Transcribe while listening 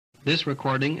This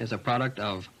recording is a product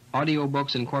of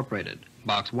Audiobooks Incorporated,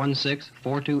 Box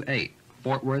 16428,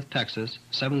 Fort Worth, Texas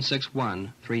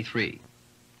 76133.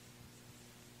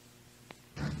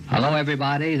 Hello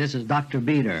everybody, this is Dr.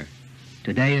 Beeder.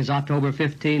 Today is October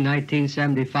 15,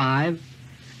 1975,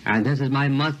 and this is my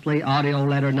monthly audio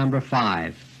letter number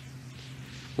 5.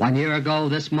 1 year ago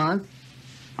this month,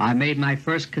 I made my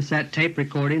first cassette tape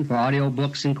recording for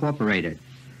Audiobooks Incorporated.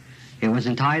 It was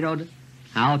entitled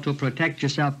How to Protect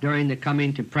Yourself During the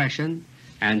Coming Depression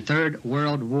and Third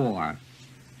World War,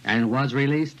 and was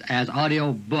released as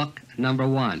audio book number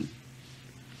 1.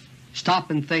 Stop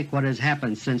and think what has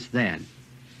happened since then.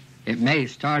 It may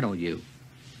startle you.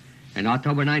 In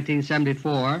October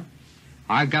 1974,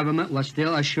 our government was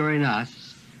still assuring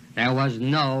us there was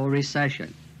no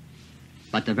recession.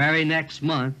 But the very next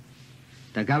month,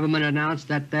 the government announced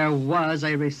that there was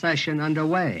a recession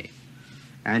underway.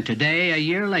 And today, a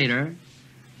year later,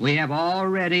 we have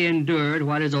already endured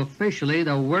what is officially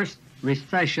the worst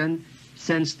recession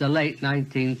since the late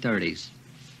 1930s.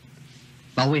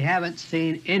 But we haven't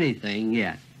seen anything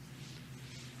yet.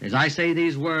 As I say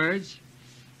these words,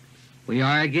 we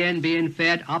are again being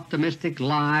fed optimistic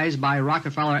lies by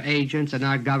Rockefeller agents in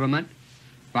our government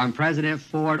from President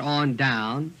Ford on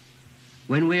down,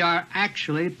 when we are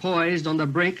actually poised on the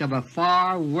brink of a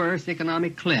far worse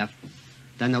economic cliff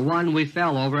than the one we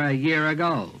fell over a year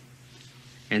ago.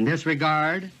 In this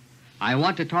regard, I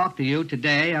want to talk to you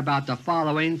today about the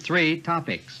following 3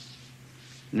 topics.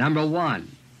 Number 1,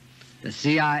 the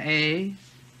CIA,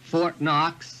 Fort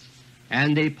Knox,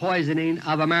 and the poisoning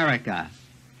of America.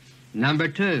 Number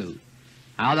 2,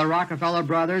 how the Rockefeller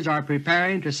brothers are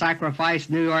preparing to sacrifice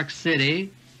New York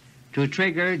City to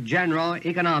trigger general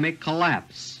economic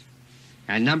collapse.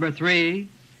 And number 3,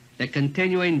 the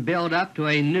continuing buildup to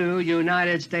a new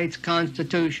United States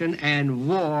Constitution and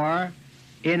war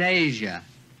in Asia.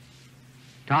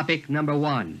 Topic number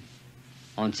 1.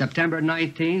 On September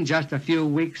 19, just a few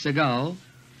weeks ago,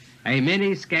 a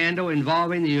mini-scandal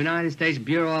involving the United States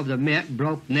Bureau of the Mint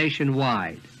broke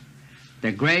nationwide.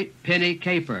 The great penny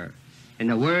caper, in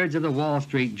the words of the Wall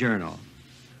Street Journal.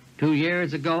 2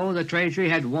 years ago the Treasury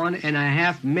had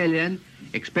 1.5 million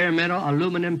experimental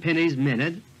aluminum pennies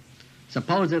minted,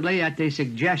 supposedly at the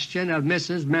suggestion of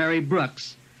Mrs. Mary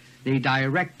Brooks, the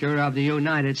Director of the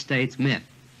United States Mint.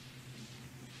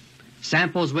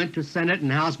 Samples went to Senate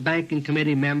and House Banking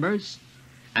Committee members,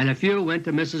 and a few went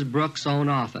to Mrs. Brooks' own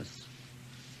office.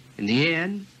 In the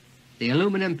end, the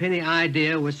aluminum penny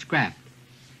idea was scrapped,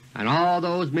 and all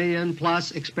those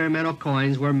million-plus experimental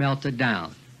coins were melted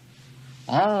down.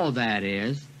 All, that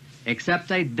is,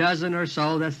 except a dozen or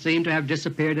so that seem to have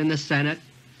disappeared in the Senate,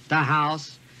 the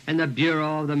House, and the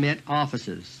Bureau of the Mint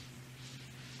offices.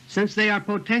 Since they are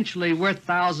potentially worth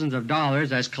thousands of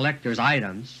dollars as collector's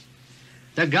items,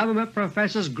 the government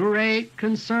professes great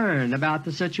concern about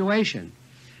the situation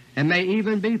and may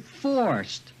even be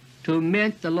forced to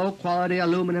mint the low-quality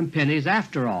aluminum pennies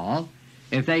after all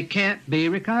if they can't be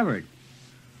recovered.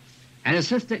 An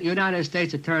Assistant United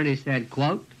States Attorney said,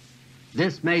 quote,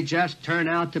 "This may just turn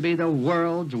out to be the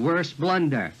world's worst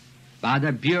blunder by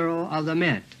the Bureau of the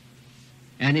Mint,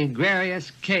 an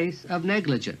egregious case of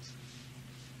negligence."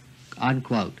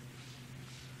 Unquote.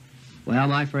 Well,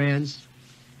 my friends,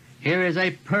 here is a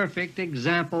perfect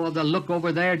example of the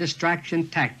look-over-there distraction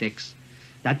tactics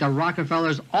that the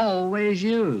Rockefellers always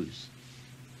use.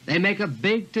 They make a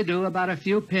big to-do about a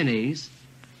few pennies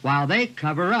while they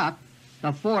cover up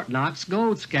the Fort Knox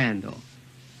gold scandal.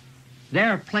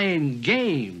 They're playing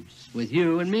games with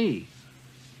you and me.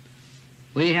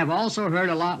 We have also heard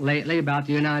a lot lately about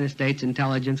the United States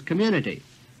intelligence community,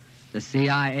 the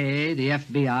CIA, the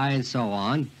FBI, and so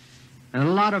on, and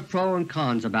a lot of pros and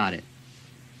cons about it.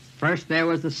 First there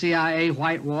was the CIA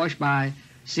whitewash by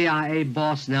CIA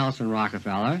boss Nelson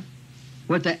Rockefeller,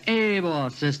 with the able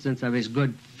assistance of his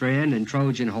good friend and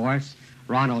Trojan horse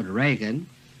Ronald Reagan,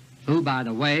 who, by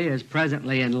the way, is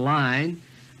presently in line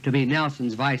to be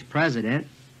Nelson's Vice President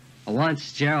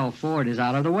once Gerald Ford is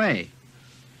out of the way.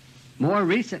 More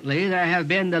recently there have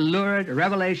been the lurid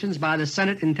revelations by the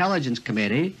Senate Intelligence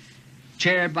Committee,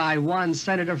 chaired by one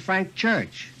Senator Frank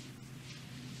Church.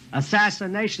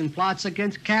 Assassination plots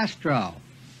against Castro,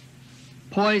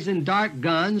 poisoned dart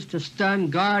guns to stun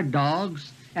guard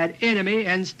dogs at enemy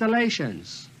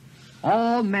installations,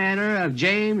 all manner of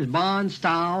James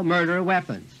Bond-style murder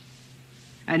weapons,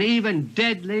 and even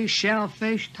deadly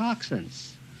shellfish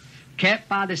toxins kept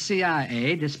by the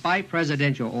CIA despite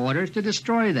Presidential orders to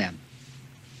destroy them.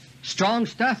 Strong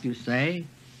stuff, you say?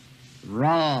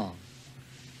 Wrong.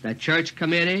 The Church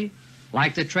Committee,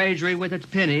 like the Treasury with its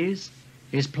pennies,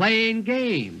 is playing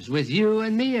games with you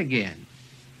and me again.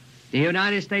 The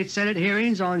United States Senate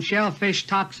hearings on shellfish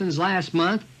toxins last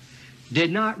month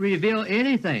did not reveal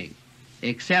anything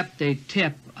except the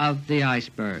tip of the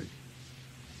iceberg.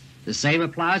 The same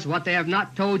applies to what they have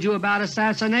not told you about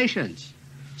assassinations,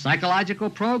 psychological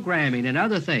programming, and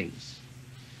other things.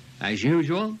 As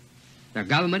usual, the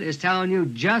government is telling you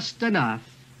just enough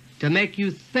to make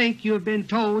you think you have been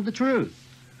told the truth,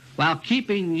 while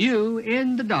keeping you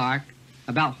in the dark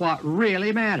about what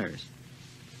really matters.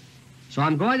 So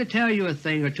I'm going to tell you a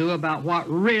thing or two about what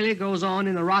really goes on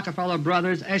in the Rockefeller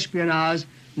brothers' espionage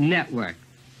network.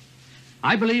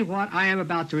 I believe what I am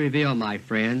about to reveal, my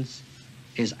friends,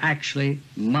 is actually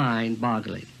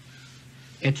mind-boggling.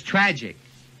 It's tragic,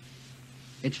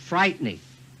 it's frightening,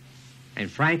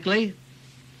 and frankly,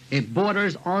 it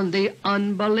borders on the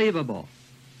unbelievable.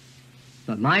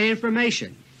 But my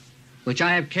information, which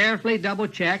I have carefully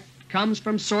double-checked, comes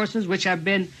from sources which have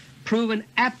been proven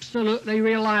absolutely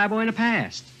reliable in the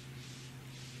past.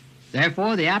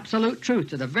 Therefore, the absolute truth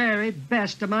to the very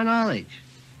best of my knowledge.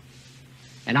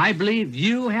 And I believe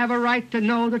you have a right to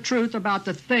know the truth about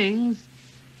the things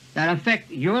that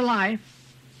affect your life,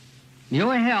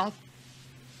 your health,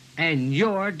 and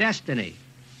your destiny.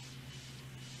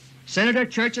 Senator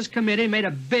Church's committee made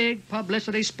a big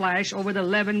publicity splash over the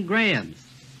 11 grams,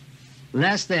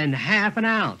 less than half an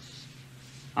ounce,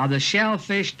 of the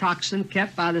shellfish toxin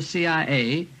kept by the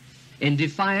CIA in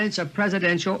defiance of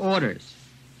Presidential orders.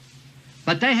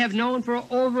 But they have known for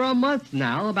over a month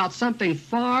now about something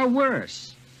far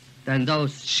worse than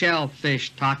those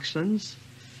shellfish toxins,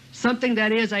 something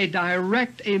that is a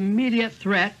direct, immediate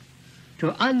threat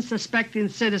to unsuspecting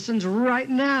citizens right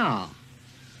now,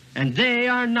 and they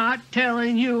are not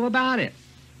telling you about it.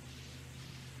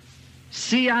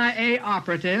 CIA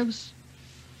operatives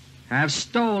have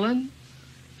stolen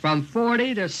from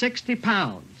 40 to 60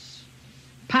 pounds,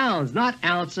 not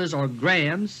ounces or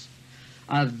grams,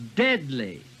 of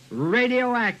deadly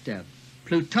radioactive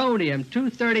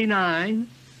plutonium-239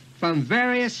 from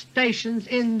various stations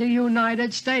in the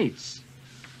United States.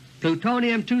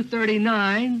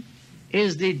 Plutonium-239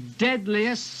 is the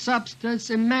deadliest substance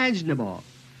imaginable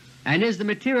and is the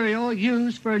material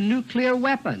used for nuclear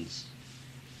weapons.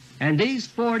 And these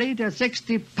 40 to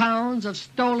 60 pounds of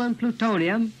stolen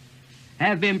plutonium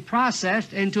have been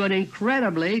processed into an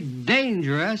incredibly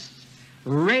dangerous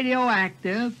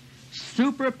radioactive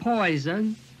super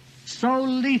poison so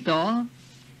lethal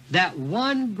that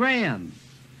 1 gram,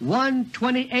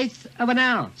 1/28th of an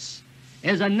ounce,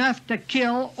 is enough to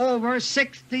kill over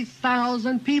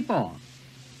 60,000 people.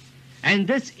 And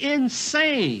this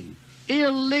insane,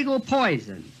 illegal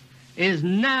poison is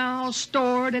now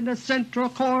stored in the Central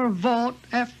Core Vault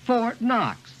at Fort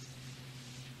Knox.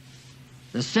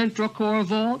 The Central Core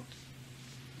Vault,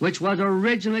 which was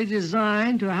originally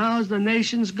designed to house the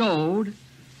nation's gold,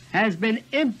 has been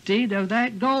emptied of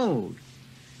that gold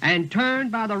and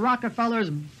turned by the Rockefellers'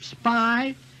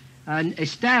 spy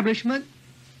establishment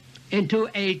into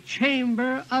a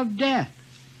chamber of death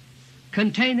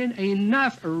containing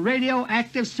enough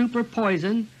radioactive super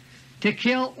poison to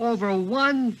kill over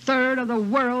 1/3 of the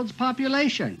world's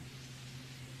population.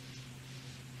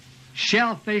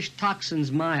 Shellfish toxins,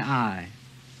 my eye.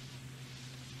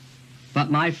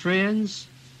 But my friends,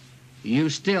 you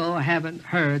still haven't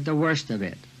heard the worst of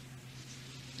it.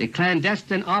 The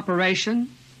clandestine operation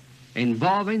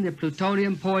involving the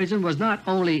plutonium poison was not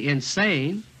only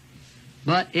insane,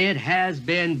 but it has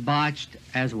been botched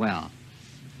as well.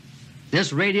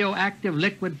 This radioactive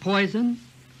liquid poison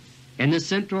in the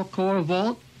Central Core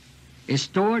Vault is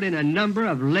stored in a number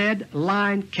of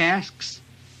lead-lined casks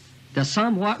that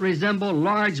somewhat resemble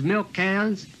large milk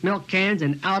cans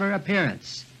in outer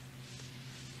appearance.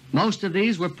 Most of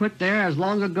these were put there as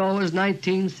long ago as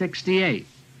 1968,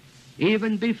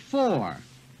 even before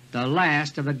the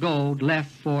last of the gold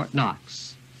left Fort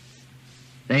Knox.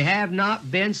 They have not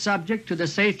been subject to the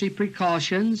safety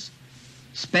precautions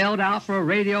spelled out for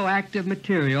radioactive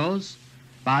materials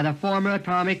by the former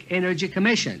Atomic Energy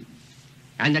Commission,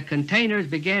 and the containers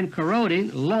began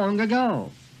corroding long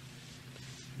ago.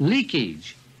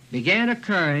 Leakage began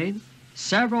occurring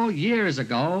several years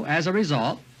ago as a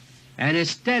result, and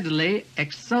is steadily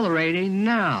accelerating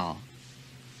now.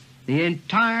 The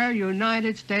entire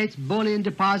United States Bullion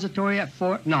Depository at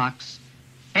Fort Knox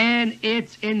and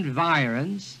its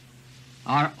environs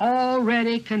are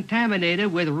already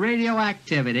contaminated with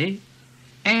radioactivity,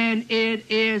 and it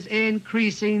is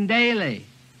increasing daily.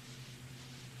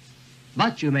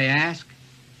 But you may ask,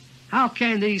 how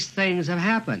can these things have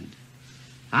happened?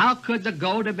 How could the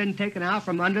gold have been taken out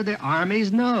from under the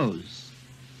Army's nose?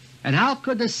 And how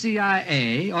could the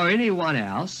CIA or anyone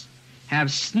else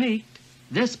have sneaked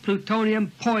this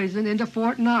plutonium poison into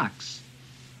Fort Knox.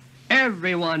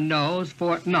 Everyone knows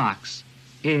Fort Knox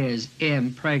is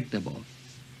impregnable."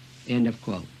 End of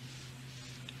quote.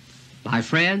 My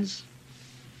friends,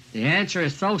 the answer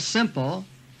is so simple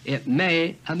it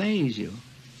may amaze you.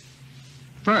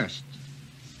 First,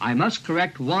 I must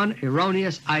correct one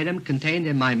erroneous item contained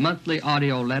in my monthly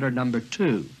audio letter number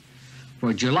 2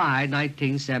 for July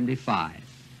 1975.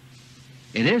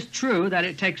 It is true that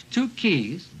it takes 2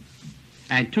 keys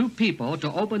and 2 people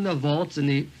to open the vaults in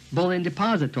the bullion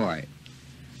depository,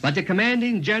 but the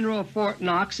commanding general of Fort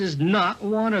Knox is not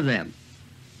one of them.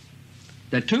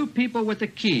 The 2 people with the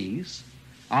keys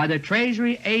are the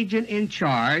Treasury agent in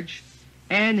charge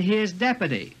and his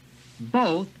deputy,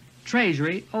 both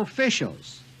Treasury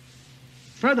officials.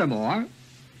 Furthermore,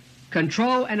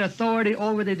 control and authority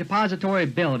over the depository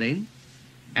building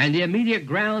and the immediate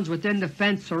grounds within the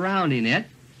fence surrounding it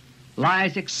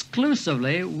lies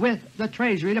exclusively with the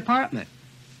Treasury Department.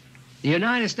 The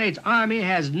United States Army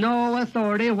has no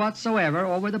authority whatsoever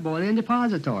over the bullion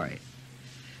depository.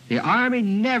 The Army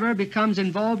never becomes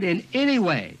involved in any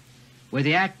way with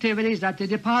the activities at the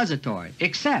depository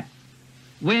except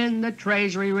when the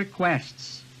Treasury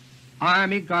requests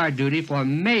Army guard duty for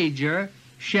major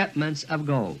shipments of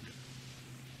gold.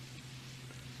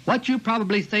 What you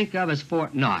probably think of as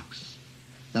Fort Knox,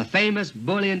 the famous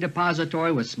bullion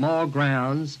depository with small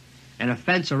grounds and a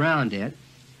fence around it,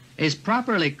 is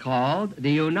properly called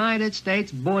the United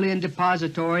States Bullion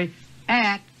Depository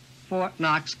at Fort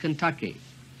Knox, Kentucky.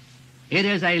 It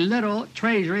is a little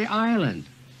Treasury island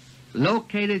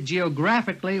located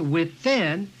geographically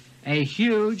within a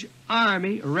huge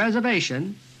Army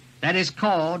reservation that is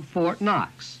called Fort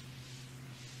Knox.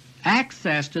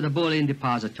 Access to the bullion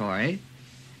depository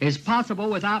is possible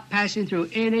without passing through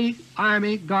any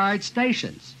Army guard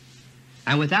stations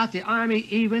and without the Army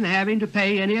even having to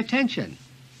pay any attention.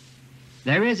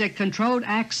 There is a controlled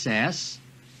access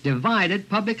divided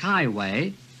public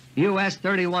highway US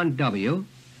 31W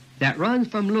that runs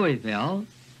from Louisville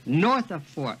north of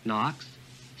Fort Knox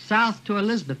south to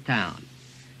Elizabethtown,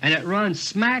 and it runs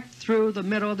smack through the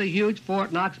middle of the huge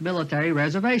Fort Knox military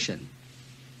reservation.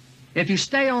 If you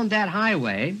stay on that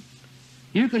highway,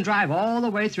 you can drive all the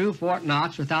way through Fort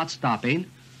Knox without stopping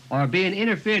or being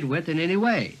interfered with in any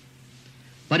way.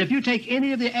 But if you take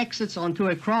any of the exits onto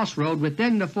a crossroad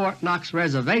within the Fort Knox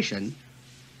reservation,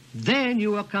 then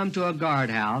you will come to a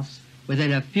guardhouse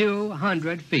within a few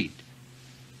hundred feet.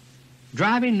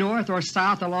 Driving north or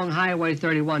south along Highway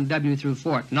 31W through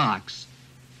Fort Knox,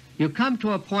 you come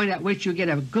to a point at which you get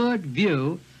a good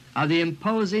view of the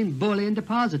imposing bullion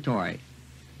depository,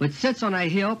 which sits on a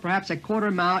hill perhaps a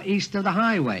quarter-mile east of the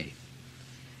highway.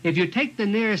 If you take the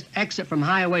nearest exit from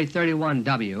Highway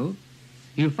 31W,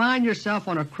 you find yourself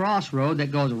on a crossroad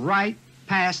that goes right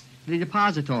past the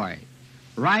depository,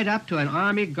 right up to an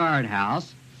Army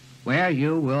guardhouse where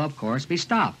you will of course be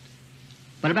stopped.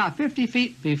 But about 50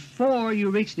 feet before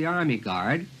you reach the Army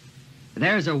Guard,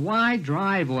 there is a wide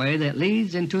driveway that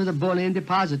leads into the bullion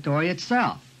depository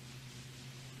itself.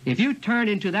 If you turn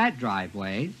into that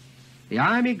driveway, the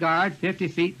Army Guard 50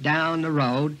 feet down the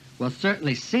road will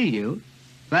certainly see you,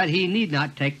 but he need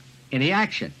not take any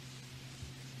action.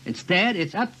 Instead,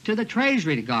 it's up to the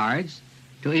Treasury guards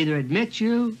to either admit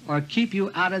you or keep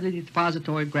you out of the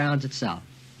depository grounds itself.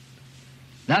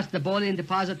 Thus the bullion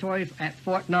depository at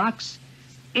Fort Knox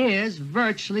is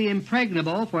virtually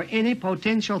impregnable for any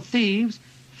potential thieves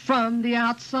from the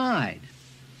outside.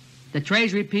 The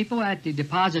Treasury people at the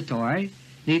depository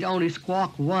need only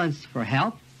squawk once for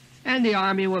help, and the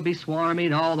Army will be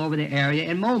swarming all over the area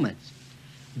in moments.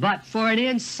 But for an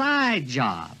inside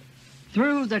job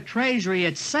through the Treasury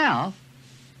itself,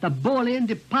 the bullion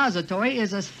depository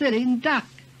is a sitting duck.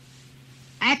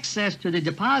 Access to the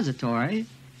depository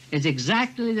is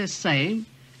exactly the same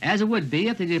as it would be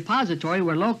if the depository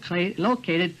were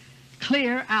located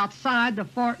clear outside the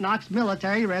Fort Knox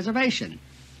military reservation,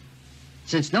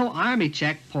 since no Army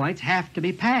checkpoints have to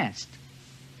be passed.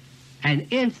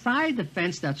 And inside the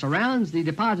fence that surrounds the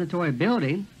depository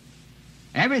building,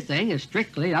 everything is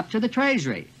strictly up to the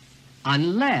Treasury,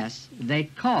 unless they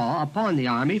call upon the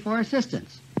Army for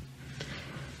assistance.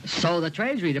 So the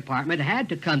Treasury Department had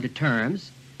to come to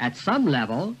terms at some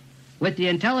level with the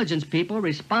intelligence people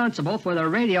responsible for the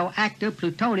radioactive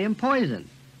plutonium poison.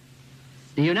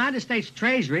 The United States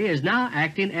Treasury is now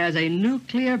acting as a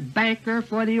nuclear banker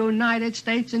for the United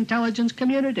States intelligence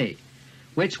community,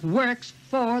 which works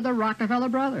for the Rockefeller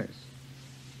brothers.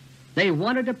 They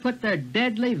wanted to put their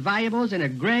deadly valuables in a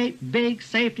great big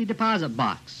safety deposit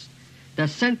box, the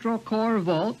Central Core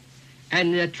Vault,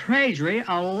 and the Treasury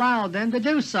allowed them to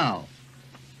do so.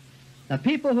 The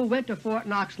people who went to Fort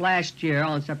Knox last year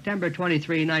on September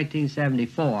 23,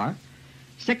 1974,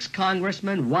 6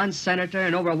 congressmen, 1 senator,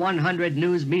 and over 100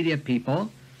 news media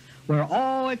people, were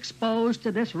all exposed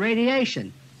to this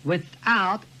radiation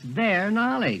without their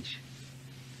knowledge.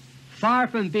 Far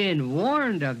from being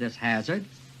warned of this hazard,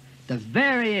 the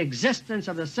very existence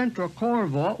of the central core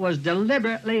vault was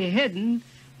deliberately hidden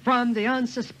from the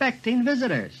unsuspecting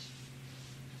visitors.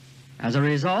 As a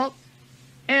result,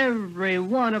 every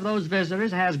one of those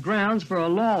visitors has grounds for a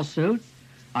lawsuit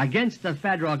against the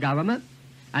Federal Government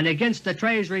and against the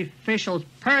Treasury officials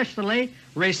personally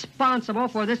responsible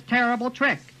for this terrible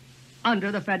trick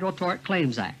under the Federal Tort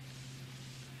Claims Act.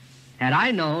 Had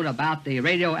I known about the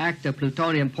radioactive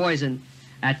plutonium poison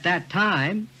at that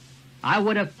time, I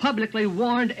would have publicly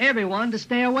warned everyone to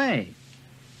stay away.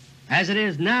 As it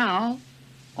is now,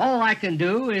 all I can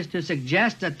do is to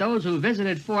suggest that those who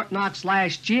visited Fort Knox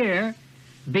last year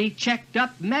be checked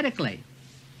up medically.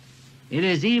 It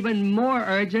is even more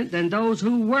urgent than those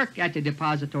who work at the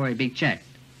depository be checked.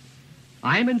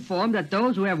 I am informed that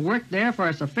those who have worked there for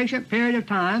a sufficient period of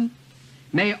time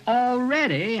may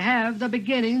already have the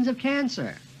beginnings of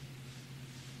cancer.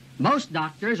 Most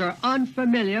doctors are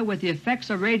unfamiliar with the effects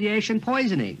of radiation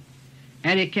poisoning,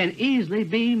 and it can easily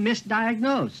be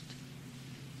misdiagnosed.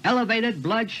 Elevated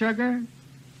blood sugar,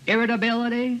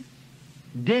 irritability,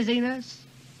 dizziness,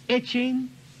 itching,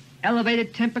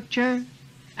 elevated temperature,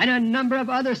 and a number of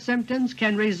other symptoms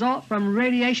can result from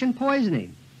radiation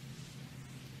poisoning.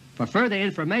 For further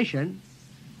information,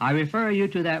 I refer you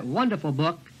to that wonderful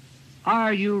book,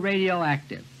 Are You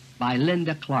Radioactive? By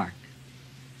Linda Clark.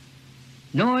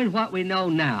 Knowing what we know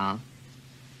now,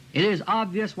 it is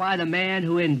obvious why the man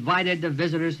who invited the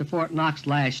visitors to Fort Knox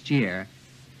last year,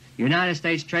 United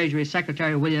States Treasury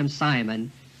Secretary William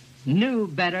Simon, knew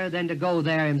better than to go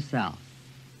there himself.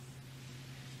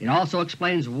 It also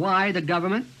explains why the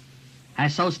government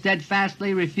has so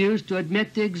steadfastly refused to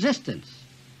admit the existence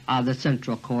of the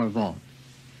Central Core Vault.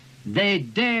 They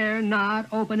dare not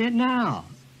open it now,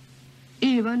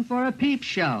 even for a peep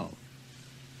show.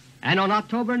 And on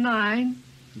October 9,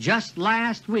 just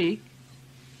last week,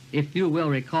 if you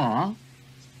will recall,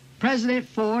 President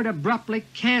Ford abruptly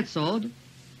canceled,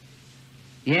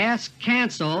 yes,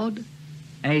 canceled,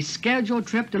 a scheduled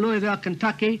trip to Louisville,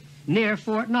 Kentucky near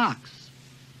Fort Knox.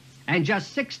 And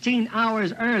just 16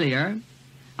 hours earlier,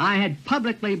 I had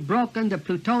publicly broken the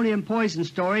plutonium poison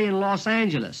story in Los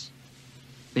Angeles.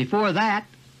 Before that,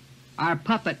 our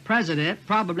puppet President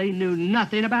probably knew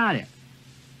nothing about it.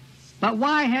 But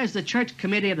why has the Church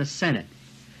Committee of the Senate,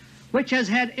 which has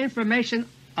had information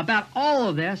about all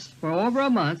of this for over a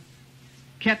month,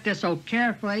 kept it so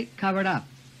carefully covered up?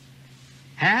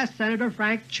 Has Senator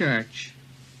Frank Church,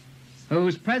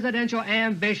 whose presidential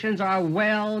ambitions are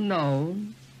well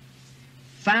known,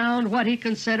 found what he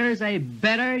considers a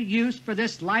better use for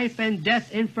this life and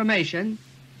death information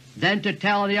than to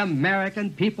tell the American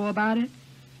people about it?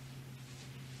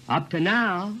 Up to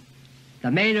now, the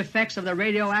main effects of the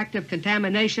radioactive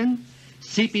contamination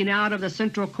seeping out of the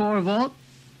Central Core Vault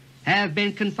have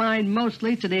been confined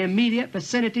mostly to the immediate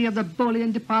vicinity of the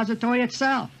bullion depository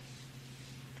itself.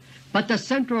 But the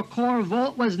Central Core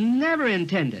Vault was never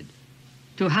intended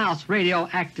to house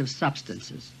radioactive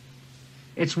substances.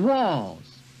 Its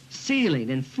walls, ceiling,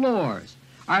 and floors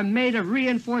are made of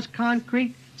reinforced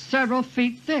concrete several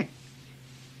feet thick.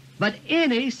 But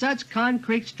any such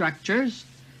concrete structures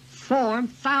form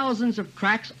thousands of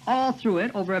cracks all through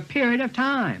it over a period of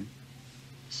time,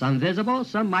 some visible,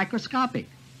 some microscopic.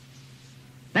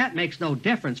 That makes no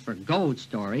difference for gold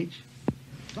storage.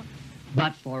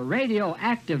 But for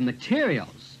radioactive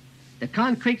materials, the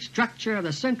concrete structure of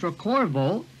the Central Core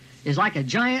Vault is like a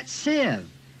giant sieve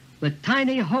with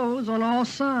tiny holes on all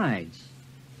sides.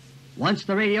 Once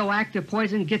the radioactive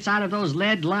poison gets out of those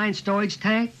lead-lined storage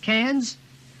cans,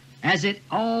 as it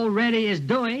already is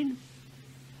doing,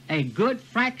 a good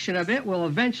fraction of it will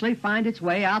eventually find its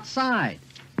way outside.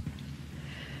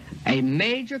 A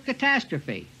major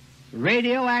catastrophe,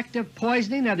 radioactive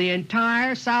poisoning of the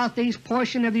entire southeast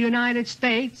portion of the United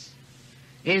States,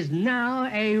 is now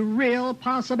a real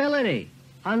possibility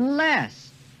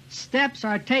unless steps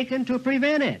are taken to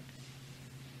prevent it.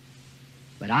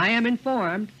 But I am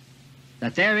informed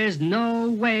that there is no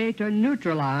way to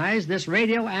neutralize this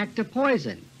radioactive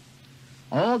poison.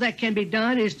 All that can be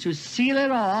done is to seal it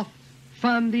off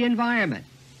from the environment.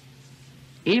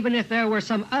 Even if there were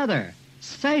some other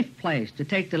safe place to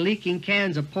take the leaking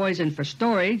cans of poison for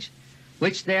storage,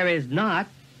 which there is not,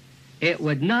 it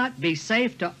would not be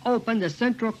safe to open the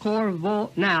Central Core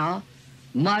Vault now,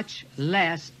 much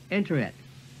less enter it.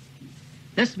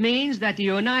 This means that the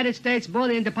United States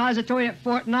Bullion Depository at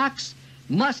Fort Knox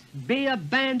must be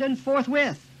abandoned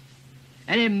forthwith,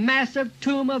 and a massive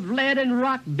tomb of lead and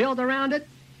rock built around it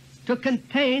to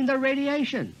contain the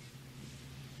radiation.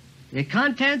 The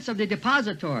contents of the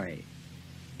depository,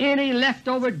 any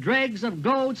leftover dregs of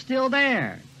gold still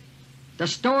there, the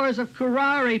stores of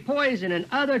curare poison and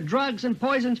other drugs and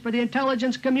poisons for the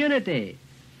intelligence community,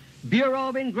 Bureau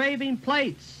of Engraving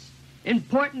plates,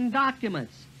 important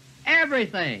documents,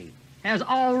 everything has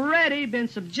already been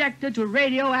subjected to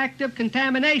radioactive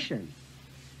contamination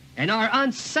and are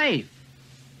unsafe,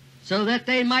 so that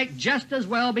they might just as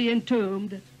well be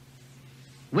entombed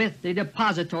with the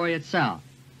depository itself.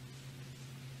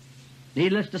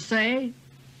 Needless to say,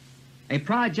 a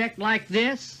project like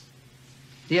this,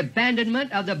 the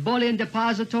abandonment of the bullion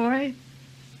depository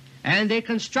and the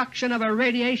construction of a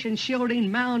radiation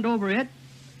shielding mound over it,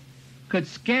 could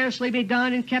scarcely be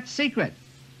done and kept secret.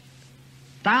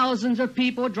 Thousands of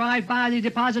people drive by the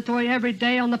depository every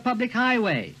day on the public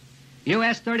highway,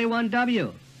 US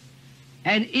 31W,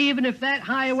 and even if that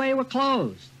highway were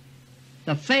closed,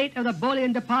 the fate of the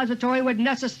bullion depository would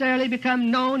necessarily become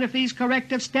known if these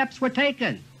corrective steps were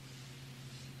taken.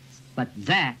 But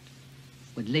that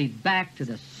would lead back to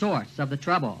the source of the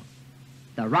trouble,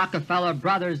 the Rockefeller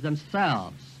brothers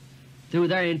themselves, through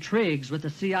their intrigues with the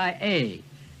CIA,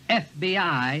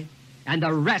 FBI, and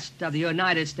the rest of the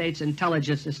United States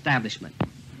intelligence establishment.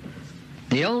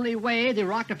 The only way the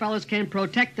Rockefellers can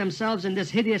protect themselves in this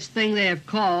hideous thing they have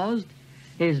caused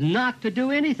is not to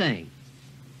do anything,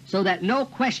 so that no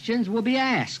questions will be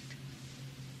asked.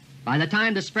 By the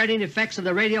time the spreading effects of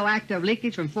the radioactive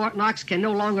leakage from Fort Knox can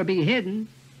no longer be hidden,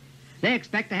 they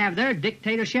expect to have their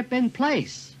dictatorship in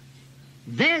place.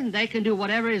 Then they can do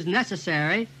whatever is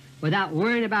necessary without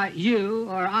worrying about you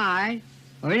or I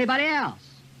or anybody else.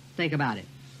 Think about it.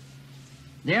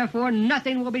 Therefore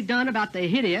nothing will be done about the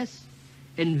hideous,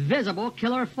 invisible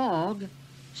killer fog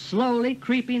slowly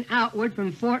creeping outward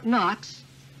from Fort Knox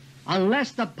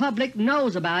unless the public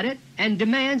knows about it and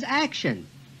demands action.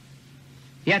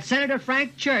 Yet Senator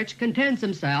Frank Church contents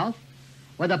himself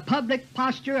with a public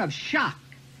posture of shock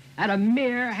at a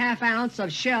mere half-ounce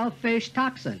of shellfish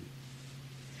toxin,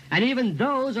 and even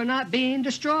those are not being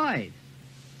destroyed.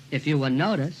 If you will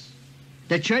notice,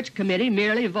 the Church Committee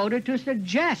merely voted to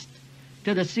suggest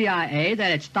to the CIA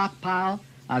that its stockpile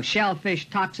of shellfish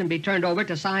toxin be turned over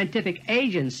to scientific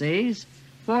agencies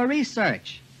for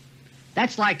research.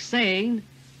 That's like saying,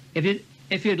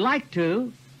 if you'd like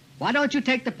to, why don't you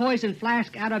take the poison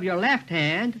flask out of your left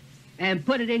hand and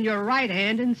put it in your right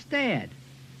hand instead?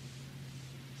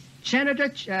 Senator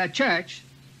Church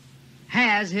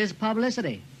has his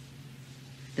publicity.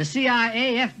 The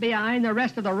CIA, FBI, and the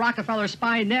rest of the Rockefeller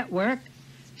spy network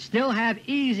still have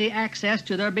easy access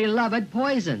to their beloved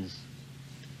poisons.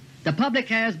 The public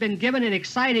has been given an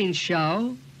exciting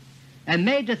show and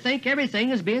made to think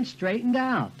everything is being straightened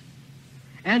out,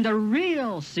 and the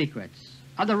real secrets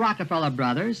of the Rockefeller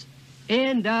brothers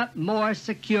end up more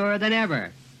secure than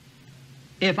ever.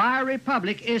 If our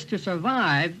republic is to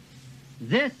survive,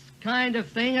 this kind of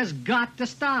thing has got to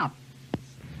stop.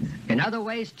 In other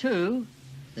ways, too,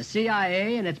 the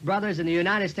CIA and its brothers in the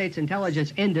United States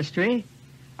intelligence industry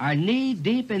are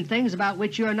knee-deep in things about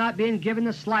which you are not being given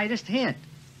the slightest hint.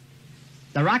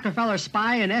 The Rockefeller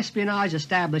spy and espionage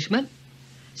establishment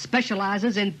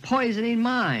specializes in poisoning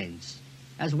minds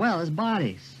as well as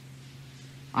bodies.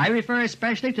 I refer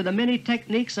especially to the many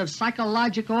techniques of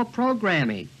psychological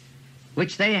programming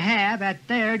which they have at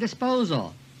their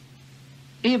disposal.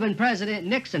 Even President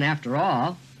Nixon, after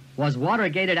all, was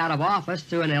Watergated out of office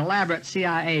through an elaborate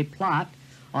CIA plot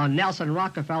on Nelson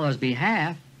Rockefeller's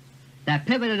behalf that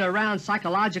pivoted around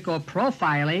psychological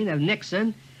profiling of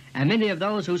Nixon and many of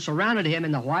those who surrounded him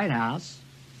in the White House.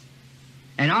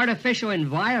 An artificial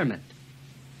environment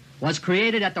was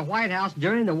created at the White House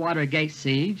during the Watergate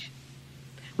siege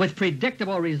with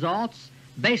predictable results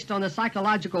based on the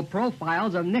psychological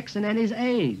profiles of Nixon and his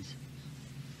aides.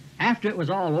 After it was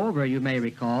all over, you may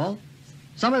recall,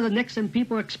 some of the Nixon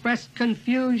people expressed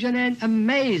confusion and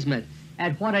amazement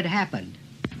at what had happened.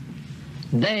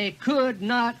 They could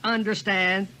not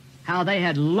understand how they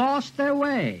had lost their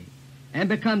way and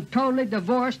become totally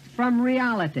divorced from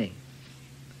reality.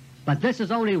 But this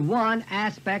is only one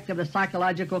aspect of the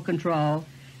psychological control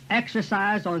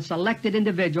exercised on selected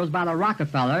individuals by the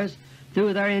Rockefellers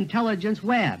through their intelligence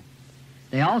web.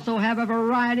 They also have a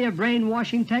variety of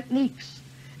brainwashing techniques,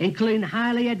 including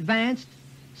highly advanced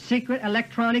secret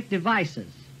electronic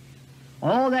devices.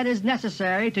 All that is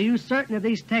necessary to use certain of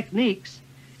these techniques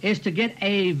is to get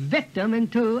a victim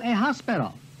into a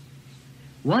hospital.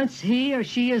 Once he or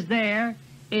she is there,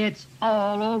 it's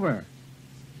all over.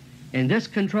 In this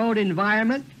controlled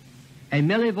environment, A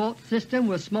millivolt system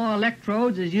with small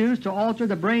electrodes is used to alter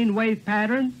the brain wave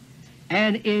pattern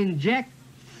and inject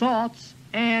thoughts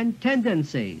and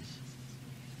tendencies.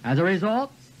 As a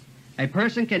result, a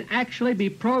person can actually be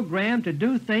programmed to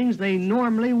do things they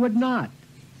normally would not,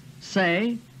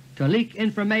 say, to leak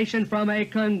information from a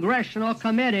congressional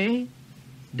committee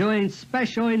doing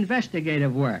special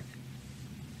investigative work.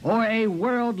 Or a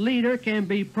world leader can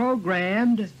be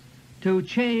programmed to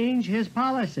change his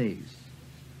policies.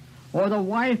 Or the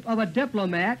wife of a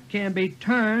diplomat can be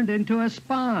turned into a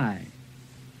spy.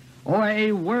 Or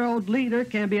a world leader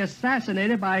can be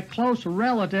assassinated by a close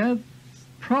relative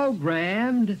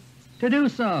programmed to do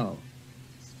so.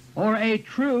 Or a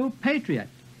true patriot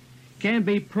can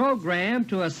be programmed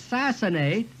to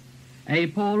assassinate a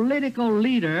political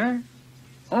leader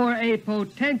or a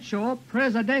potential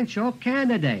presidential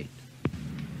candidate.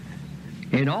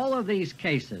 In all of these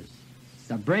cases,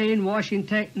 the brainwashing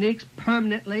techniques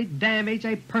permanently damage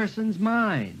a person's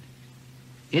mind.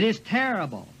 It is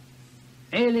terrible,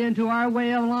 alien to our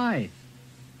way of life,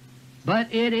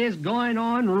 but it is going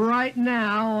on right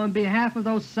now on behalf of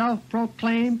those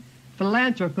self-proclaimed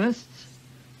philanthropists,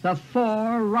 the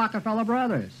four Rockefeller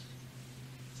brothers.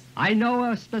 I know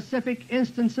of specific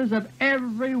instances of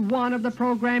every one of the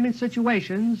programming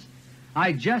situations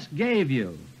I just gave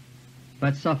you,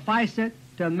 but suffice it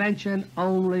to mention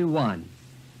only one.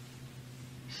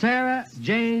 Sarah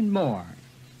Jane Moore,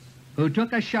 who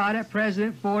took a shot at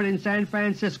President Ford in San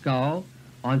Francisco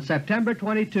on September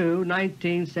 22,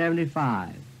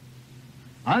 1975.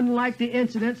 Unlike the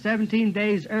incident 17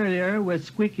 days earlier with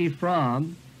Squeaky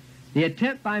Fromm, the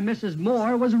attempt by Mrs.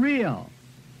 Moore was real.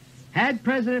 Had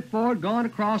President Ford gone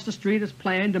across the street as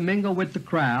planned to mingle with the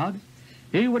crowd,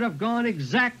 he would have gone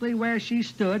exactly where she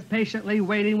stood patiently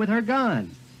waiting with her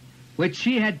gun, which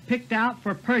she had picked out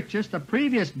for purchase the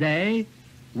previous day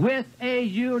with a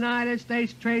United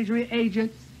States Treasury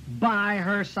agent by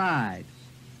her side.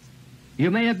 You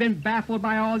may have been baffled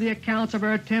by all the accounts of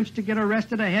her attempts to get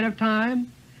arrested ahead of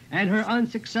time and her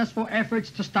unsuccessful efforts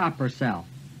to stop herself,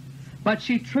 but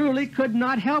she truly could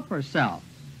not help herself,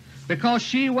 because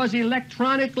she was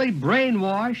electronically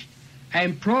brainwashed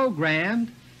and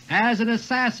programmed as an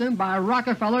assassin by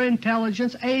Rockefeller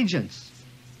intelligence agents.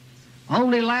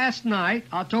 Only last night,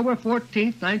 October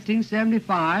 14,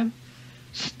 1975,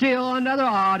 still another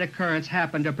odd occurrence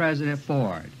happened to President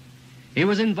Ford. He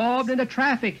was involved in a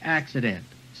traffic accident,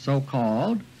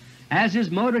 so-called, as his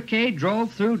motorcade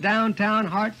drove through downtown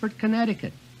Hartford,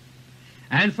 Connecticut.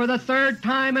 And for the third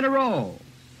time in a row,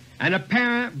 an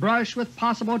apparent brush with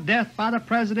possible death by the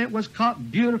President was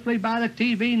caught beautifully by the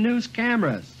TV news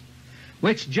cameras,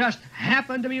 which just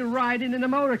happened to be riding in the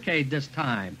motorcade this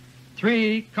time,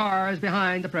 3 cars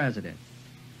behind the President.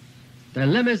 The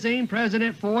limousine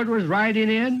President Ford was riding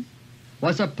in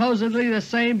was supposedly the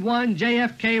same one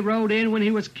JFK rode in when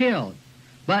he was killed,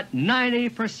 but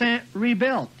 90%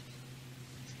 rebuilt.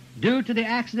 Due to the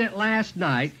accident last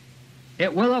night,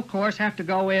 it will of course have to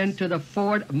go into the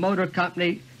Ford Motor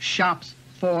Company shops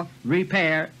for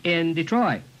repair in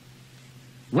Detroit.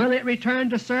 Will it return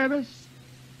to service,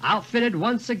 outfitted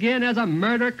once again as a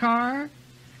murder car,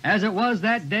 as it was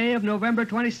that day of November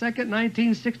 22,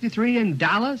 1963 in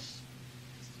Dallas?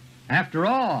 After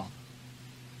all,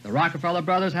 the Rockefeller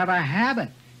brothers have a habit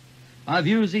of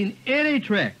using any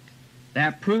trick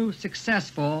that proves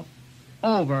successful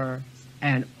over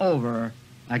and over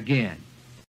again.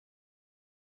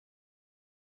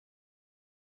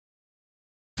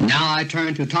 Now I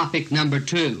turn to topic number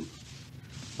 2.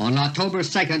 On October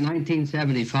 2,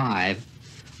 1975,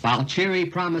 while cheery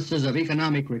promises of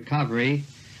economic recovery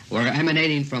were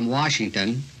emanating from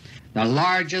Washington, the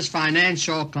largest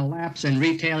financial collapse in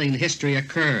retailing history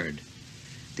occurred.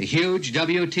 The huge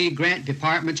W.T. Grant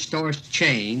department store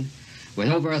chain, with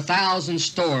over 1,000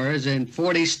 stores in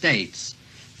 40 states,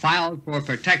 filed for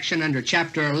protection under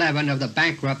Chapter 11 of the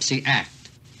Bankruptcy Act.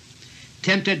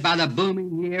 Tempted by the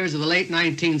booming years of the late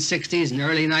 1960s and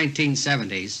early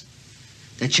 1970s,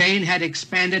 the chain had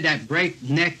expanded at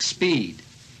breakneck speed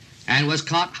and was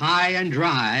caught high and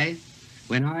dry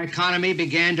when our economy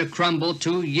began to crumble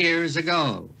 2 years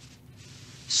ago.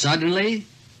 Suddenly,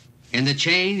 in the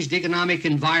changed economic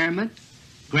environment,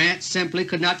 Grant simply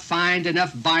could not find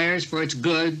enough buyers for its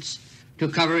goods to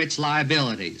cover its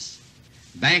liabilities.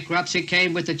 Bankruptcy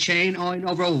came with the chain owing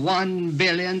over $1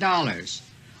 billion,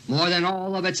 more than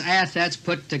all of its assets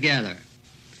put together.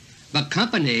 But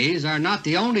companies are not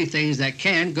the only things that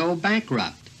can go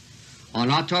bankrupt.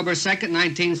 On October 2,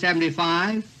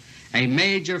 1975, a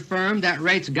major firm that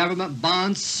rates government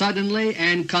bonds suddenly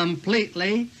and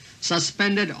completely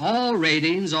suspended all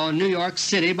ratings on New York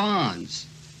City bonds.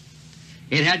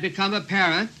 it had become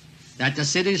apparent that the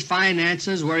city's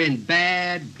finances were in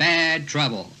bad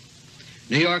trouble.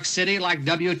 New York City, like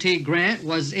W.T. Grant,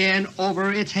 was in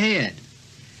over its head.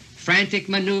 Frantic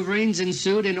maneuverings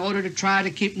ensued in order to try to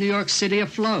keep New York City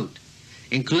afloat,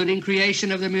 including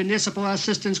creation of the Municipal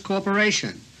Assistance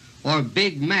Corporation, or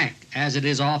Big Mac as it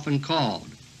is often called.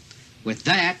 With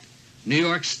that, New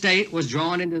York State was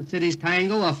drawn into the city's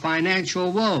tangle of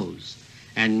financial woes,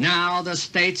 and now the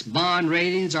state's bond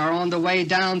ratings are on the way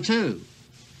down too.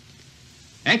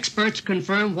 Experts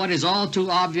confirm what is all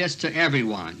too obvious to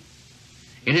everyone.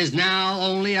 It is now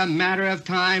only a matter of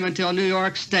time until New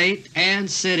York State and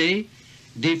City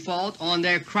default on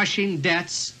their crushing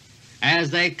debts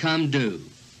as they come due.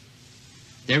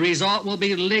 The result will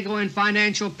be legal and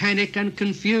financial panic and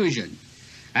confusion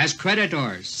as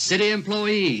creditors, city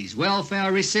employees,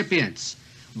 welfare recipients,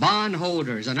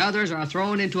 bondholders, and others are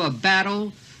thrown into a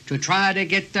battle to try to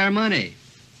get their money.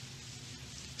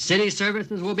 City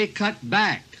services will be cut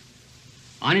back.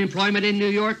 Unemployment in New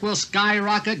York will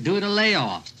skyrocket due to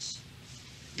layoffs.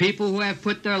 People who have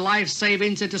put their life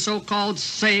savings into so-called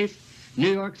safe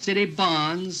New York City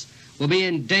bonds will be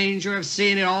in danger of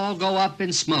seeing it all go up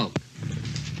in smoke.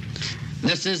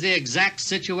 This is the exact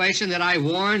situation that I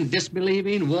warned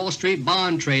disbelieving Wall Street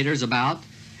bond traders about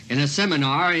in a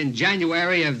seminar in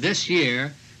January of this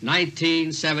year,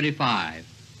 1975.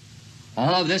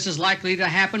 All of this is likely to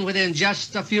happen within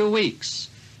just a few weeks,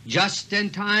 just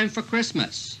in time for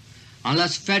Christmas,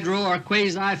 unless Federal or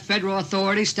quasi-Federal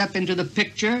authorities step into the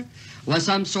picture with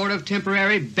some sort of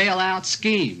temporary bailout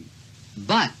scheme.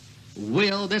 But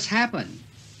will this happen?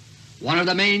 One of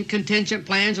the main contingent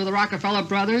plans of the Rockefeller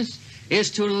brothers is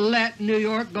to let New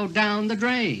York go down the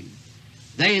drain.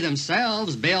 They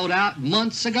themselves bailed out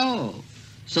months ago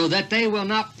so that they will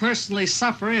not personally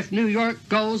suffer if New York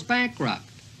goes bankrupt.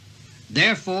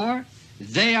 Therefore,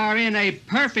 they are in a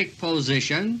perfect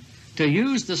position to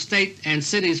use the state and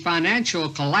city's financial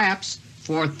collapse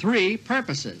for three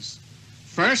purposes.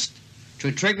 First,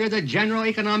 to trigger the general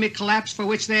economic collapse for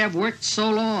which they have worked so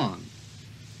long.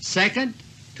 Second,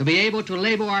 to be able to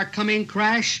label our coming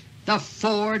crash the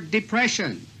Ford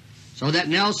Depression, so that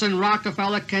Nelson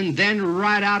Rockefeller can then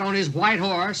ride out on his white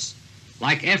horse,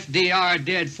 like FDR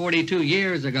did 42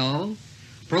 years ago,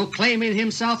 proclaiming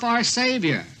himself our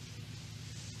savior.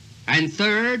 And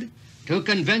third, to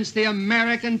convince the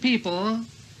American people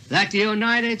that the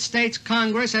United States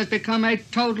Congress has become a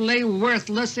totally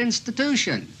worthless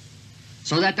institution,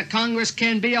 so that the Congress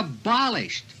can be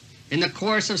abolished in the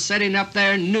course of setting up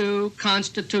their new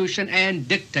Constitution and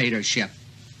dictatorship.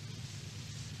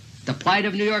 The plight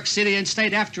of New York City and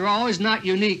State, after all, is not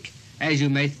unique as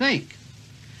you may think.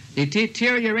 The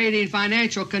deteriorating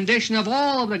financial condition of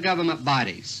all of the government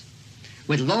bodies,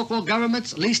 with local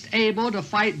governments least able to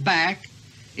fight back,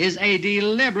 is a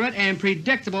deliberate and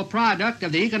predictable product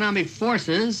of the economic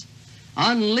forces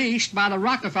unleashed by the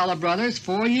Rockefeller brothers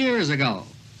 4 years ago.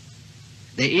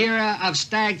 The era of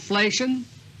stagflation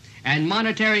and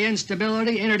monetary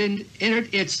instability entered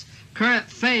its current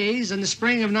phase in the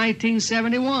spring of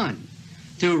 1971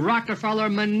 through Rockefeller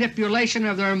manipulation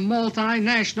of their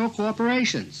multinational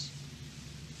corporations.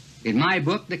 In my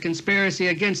book, The Conspiracy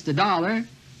Against the Dollar,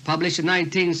 published in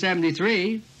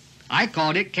 1973, I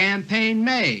called it Campaign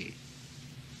May.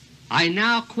 I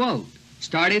now quote,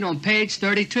 starting on page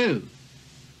 32.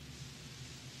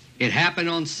 It happened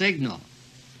on signal.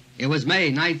 It was May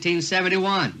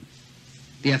 1971.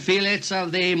 The affiliates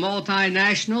of the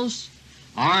multinationals,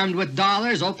 armed with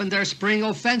dollars, opened their spring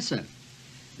offensive.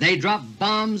 They dropped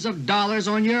bombs of dollars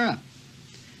on Europe.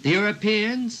 The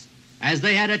Europeans, as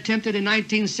they had attempted in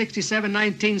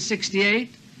 1967-1968,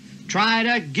 tried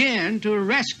again to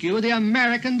rescue the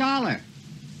American dollar.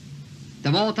 The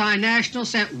multinationals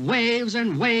sent waves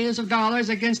and waves of dollars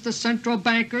against the central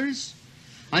bankers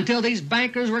until these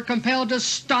bankers were compelled to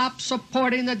stop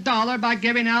supporting the dollar by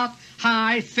giving out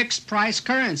high fixed-price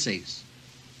currencies.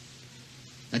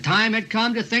 The time had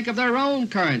come to think of their own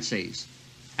currencies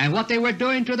and what they were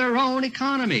doing to their own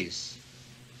economies.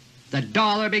 The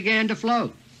dollar began to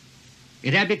float.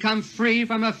 It had become free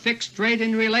from a fixed rate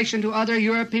in relation to other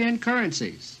European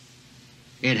currencies.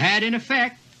 It had in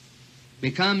effect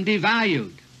become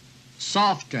devalued,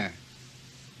 softer."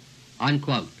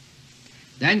 Unquote.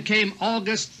 Then came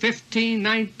August 15,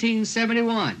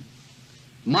 1971.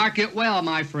 Mark it well,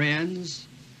 my friends,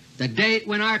 the date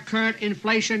when our current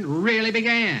inflation really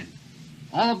began.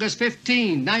 August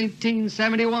 15,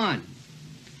 1971.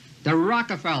 The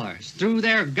Rockefellers, through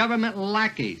their government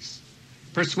lackeys,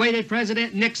 persuaded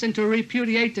President Nixon to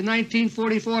repudiate the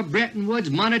 1944 Bretton Woods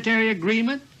monetary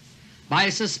agreement by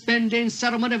suspending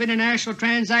settlement of international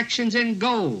transactions in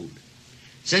gold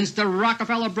since the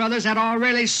Rockefeller brothers had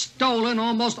already stolen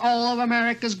almost all of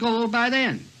America's gold by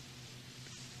then.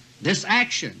 This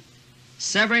action,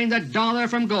 severing the dollar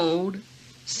from gold,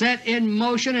 set in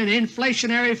motion an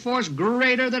inflationary force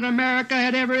greater than America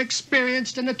had ever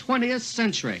experienced in the 20th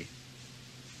century.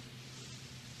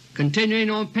 Continuing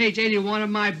on page 81 of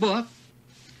my book,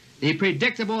 the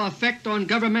predictable effect on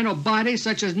governmental bodies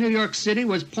such as New York City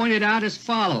was pointed out as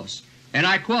follows, and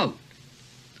I quote,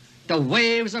 "The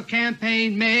waves of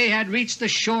campaign May had reached the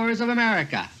shores of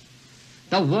America.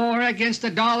 The war against the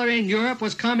dollar in Europe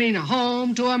was coming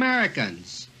home to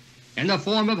Americans in the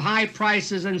form of high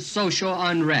prices and social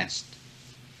unrest.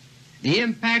 The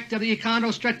impact of the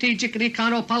econostrategic and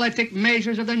econopolitic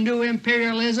measures of the new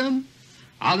imperialism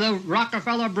of the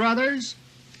Rockefeller brothers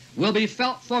will be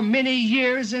felt for many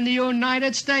years in the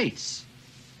United States.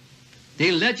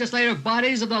 The legislative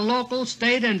bodies of the local,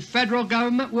 state, and federal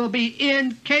government will be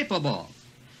incapable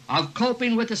of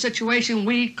coping with the situation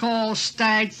we call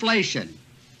stagflation,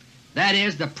 that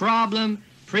is, the problem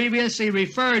previously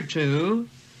referred to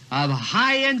of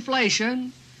high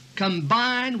inflation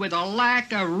combined with a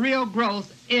lack of real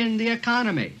growth in the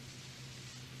economy."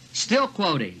 Still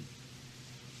quoting,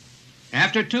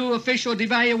 "After 2 official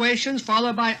devaluations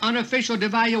followed by unofficial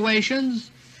devaluations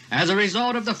as a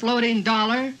result of the floating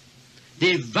dollar,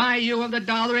 the value of the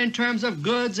dollar in terms of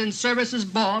goods and services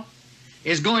bought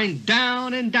is going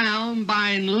down and down,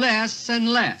 buying less and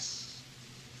less.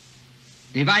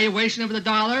 Devaluation of the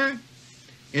dollar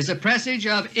is a presage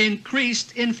of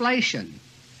increased inflation.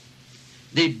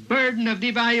 The burden of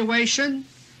devaluation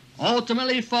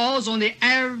ultimately falls on the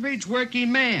average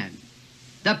working man,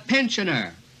 the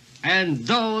pensioner, and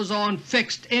those on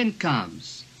fixed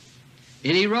incomes.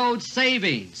 It erodes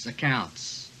savings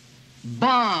accounts,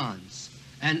 bonds,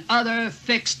 and other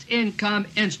fixed income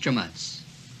instruments.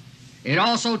 It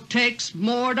also takes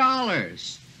more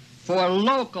dollars for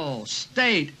local,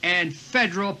 state, and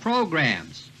federal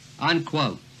programs."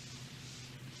 Unquote.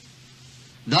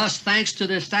 Thus, thanks to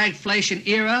the stagflation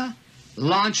era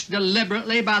launched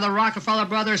deliberately by the Rockefeller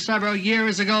brothers several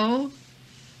years ago,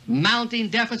 mounting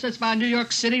deficits by New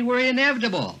York City were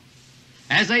inevitable,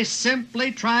 as they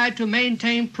simply tried to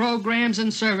maintain programs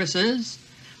and services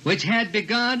which had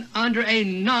begun under a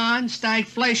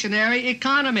non-stagflationary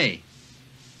economy.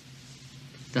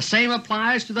 The same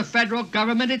applies to the Federal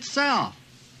Government itself,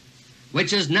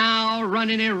 which is now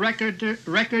running a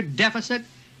record deficit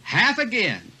half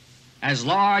again as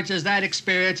large as that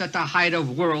experienced at the height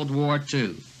of World War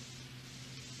II.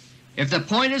 If the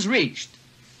point is reached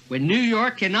when New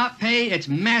York cannot pay its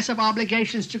massive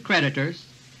obligations to creditors,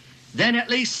 then at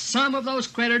least some of those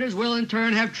creditors will in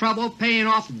turn have trouble paying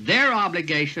off their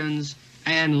obligations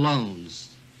and loans.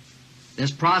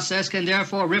 This process can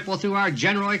therefore ripple through our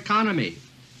general economy,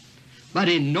 but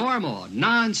in normal,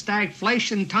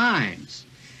 non-stagflation times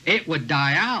it would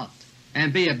die out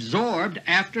and be absorbed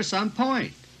after some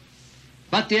point.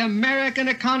 But the American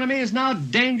economy is now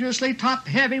dangerously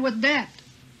top-heavy with debt,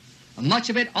 much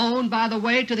of it owned, by the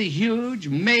way, to the huge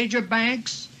major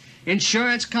banks,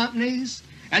 insurance companies,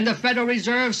 and the Federal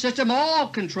Reserve System, all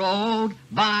controlled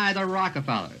by the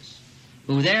Rockefellers,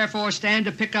 who therefore stand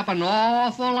to pick up an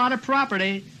awful lot of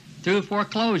property through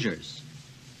foreclosures.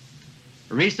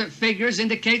 Recent figures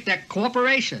indicate that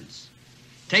corporations,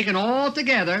 taken all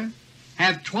together,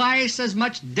 have twice as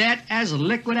much debt as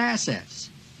liquid assets.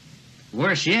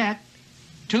 Worse yet,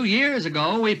 2 years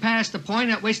ago we passed the point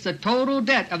at which the total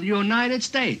debt of the United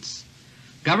States,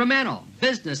 governmental,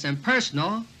 business, and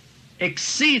personal,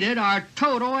 exceeded our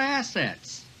total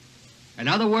assets. In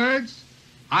other words,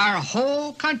 our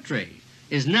whole country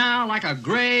is now like a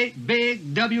great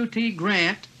big W.T.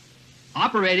 Grant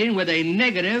operating with a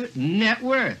negative net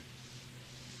worth.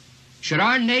 Should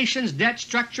our nation's debt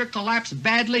structure collapse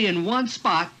badly in one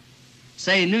spot,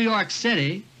 say New York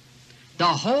City, the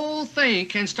whole thing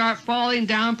can start falling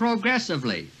down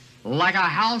progressively like a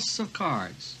house of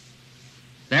cards.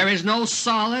 There is no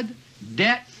solid,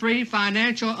 debt-free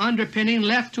financial underpinning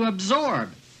left to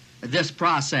absorb this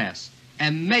process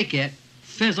and make it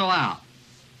fizzle out.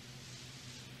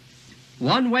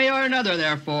 One way or another,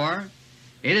 therefore,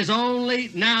 it is only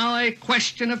now a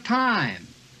question of time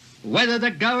whether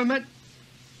the government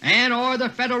and or the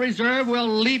Federal Reserve will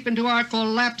leap into our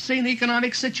collapsing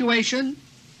economic situation,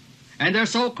 and their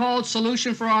so-called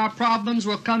solution for our problems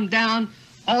will come down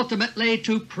ultimately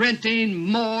to printing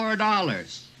more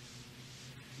dollars.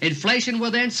 Inflation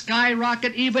will then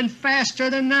skyrocket even faster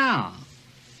than now.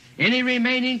 Any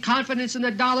remaining confidence in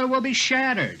the dollar will be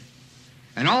shattered,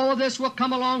 and all of this will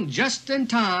come along just in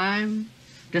time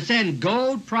to send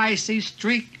gold prices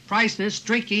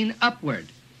streaking upward.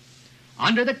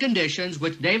 under the conditions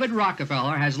which David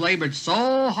Rockefeller has labored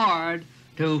so hard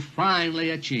to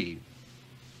finally achieve.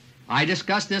 I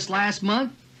discussed this last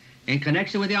month in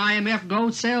connection with the IMF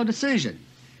gold sale decision,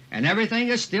 and everything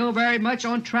is still very much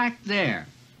on track there.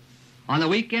 On the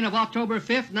weekend of October 5,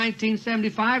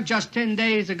 1975, just 10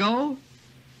 days ago,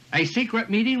 a secret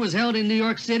meeting was held in New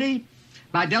York City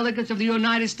by delegates of the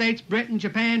United States, Britain,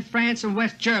 Japan, France, and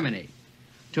West Germany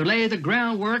to lay the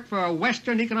groundwork for a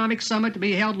Western Economic Summit to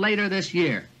be held later this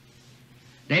year.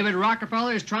 David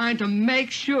Rockefeller is trying to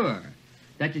make sure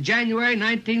that the January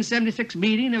 1976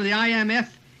 meeting of the IMF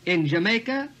in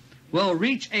Jamaica will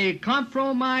reach a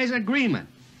compromise agreement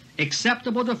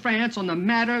acceptable to France on the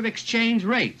matter of exchange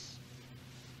rates,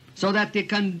 so that the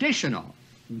conditional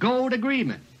gold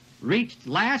agreement reached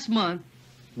last month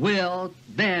will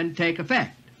then take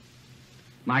effect.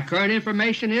 My current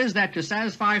information is that to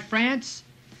satisfy France,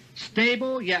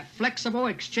 stable yet flexible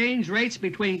exchange rates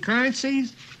between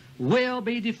currencies will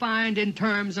be defined in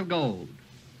terms of gold.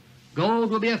 Gold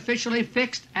will be officially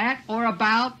fixed at or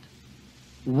about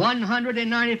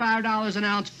 $195 an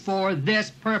ounce for this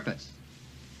purpose,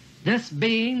 this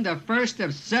being the first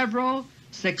of several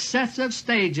successive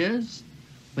stages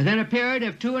within a period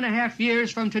of 2.5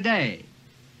 years from today,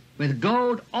 with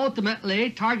gold ultimately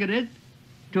targeted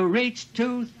to reach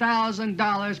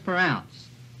 $2,000 per ounce.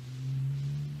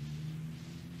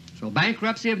 So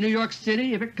bankruptcy of New York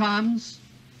City, if it comes,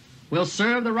 will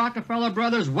serve the Rockefeller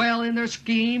brothers well in their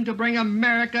scheme to bring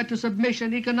America to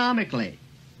submission economically.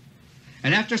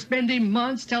 And after spending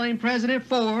months telling President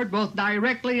Ford, both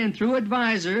directly and through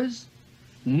advisers,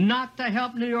 not to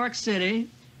help New York City,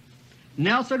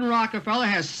 Nelson Rockefeller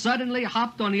has suddenly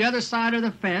hopped on the other side of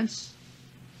the fence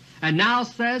and now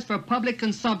says for public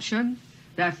consumption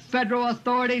that Federal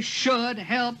authorities should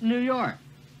help New York.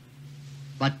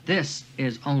 But this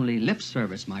is only lip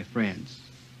service, my friends,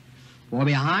 for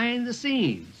behind the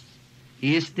scenes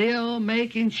he is still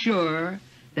making sure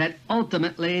that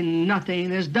ultimately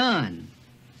nothing is done.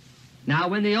 Now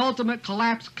when the ultimate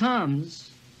collapse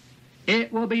comes,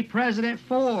 it will be President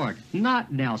Ford,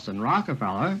 not Nelson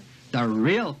Rockefeller, the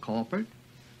real culprit,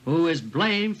 who is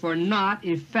blamed for not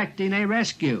effecting a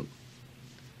rescue.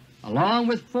 Along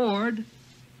with Ford,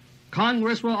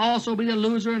 Congress will also be the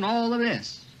loser in all of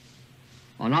this.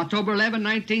 On October 11,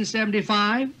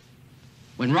 1975,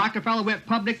 when Rockefeller went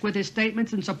public with his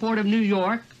statements in support of New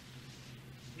York,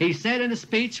 he said in a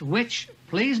speech which,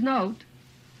 please note,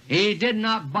 he did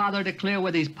not bother to clear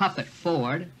with his puppet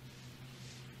Ford,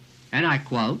 and I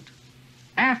quote,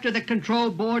 "After the Control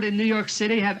Board in New York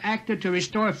City have acted to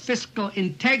restore fiscal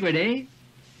integrity,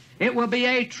 it will be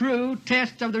a true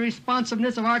test of the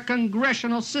responsiveness of our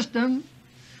Congressional system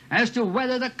as to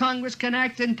whether the Congress can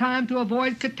act in time to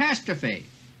avoid catastrophe."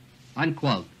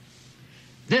 Unquote.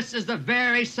 This is the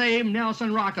very same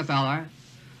Nelson Rockefeller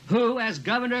who, as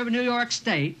Governor of New York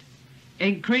State,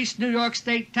 increased New York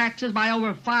State taxes by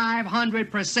over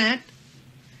 500%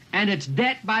 and its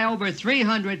debt by over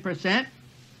 300%,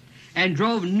 and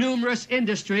drove numerous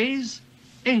industries,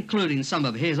 including some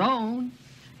of his own,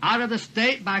 out of the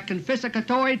State by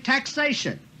confiscatory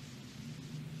taxation.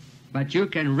 But you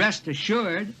can rest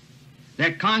assured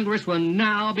that Congress will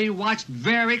now be watched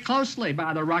very closely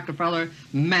by the Rockefeller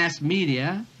mass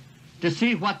media to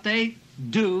see what they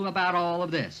do about all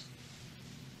of this.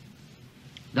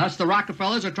 Thus the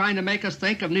Rockefellers are trying to make us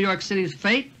think of New York City's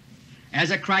fate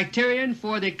as a criterion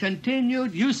for the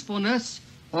continued usefulness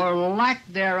or lack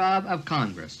thereof of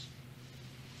Congress.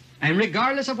 And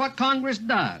regardless of what Congress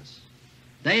does,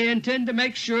 they intend to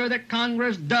make sure that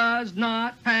Congress does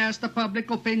not pass the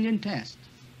public opinion test.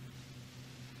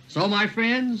 So my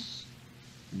friends,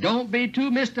 don't be too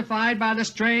mystified by the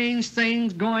strange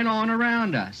things going on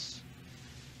around us.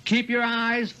 Keep your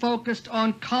eyes focused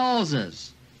on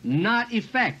causes, not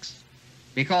effects,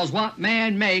 because what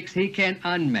man makes he can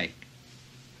unmake.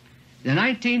 In the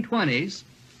 1920s,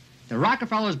 the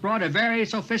Rockefellers brought a very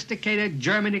sophisticated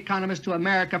German economist to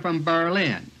America from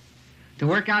Berlin to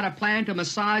work out a plan to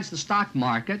massage the stock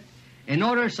market in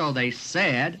order, so they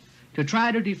said, to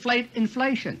try to deflate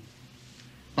inflation.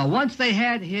 But once they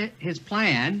had his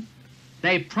plan,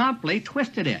 they promptly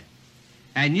twisted it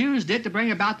and used it to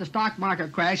bring about the stock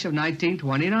market crash of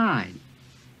 1929.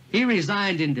 He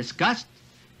resigned in disgust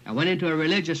and went into a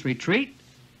religious retreat,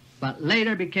 but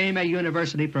later became a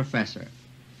university professor.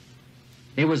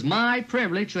 It was my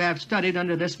privilege to have studied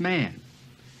under this man,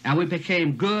 and we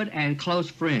became good and close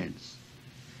friends.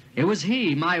 It was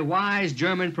he, my wise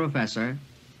German professor,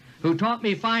 who taught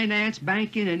me finance,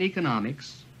 banking, and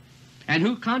economics, and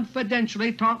who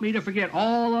confidentially taught me to forget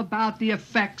all about the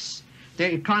effects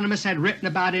the economists had written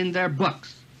about in their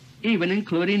books, even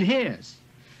including his,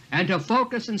 and to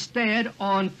focus instead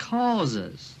on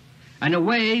causes and the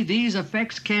way these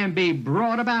effects can be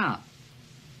brought about.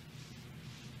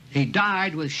 He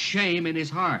died with shame in his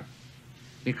heart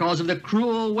because of the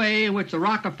cruel way in which the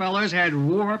Rockefellers had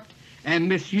warped and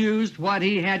misused what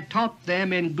he had taught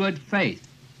them in good faith.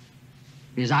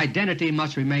 His identity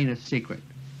must remain a secret,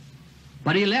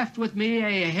 but he left with me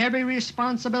a heavy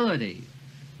responsibility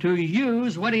to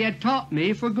use what he had taught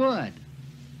me for good,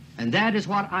 and that is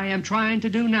what I am trying to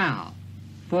do now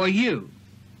for you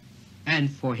and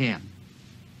for him.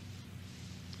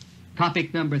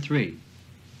 Topic number 3.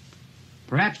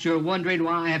 Perhaps you are wondering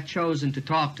why I have chosen to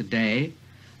talk today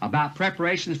about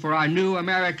preparations for our new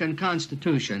American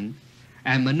Constitution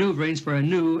and maneuverings for a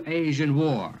new Asian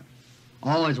war,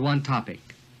 all as one topic.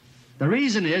 The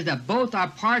reason is that both are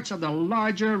parts of the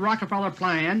larger Rockefeller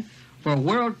plan for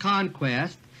world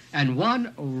conquest and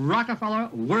one Rockefeller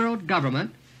world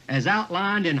government as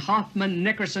outlined in Hoffman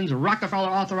Nickerson's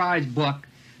Rockefeller-authorized book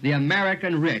The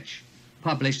American Rich,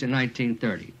 published in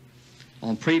 1930.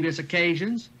 On previous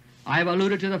occasions I have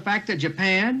alluded to the fact that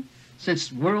Japan,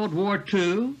 since World War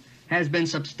II, has been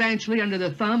substantially under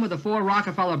the thumb of the 4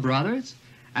 Rockefeller brothers,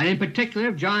 and in particular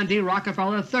of John D.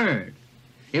 Rockefeller III.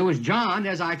 It was John,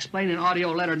 as I explained in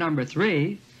AUDIO LETTER No.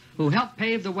 3, who helped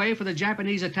pave the way for the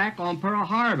Japanese attack on Pearl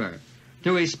Harbor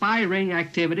through his spy ring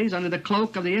activities under the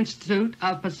cloak of the Institute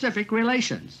of Pacific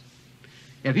Relations.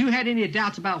 If you had any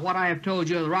doubts about what I have told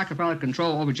you of the Rockefeller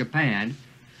control over Japan,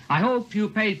 I hope you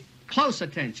paid close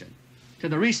attention to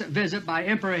the recent visit by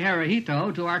Emperor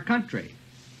Hirohito to our country.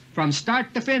 From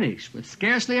start to finish, with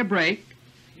scarcely a break,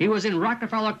 he was in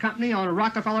Rockefeller Company on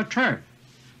Rockefeller turf,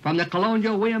 from the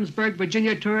colonial Williamsburg,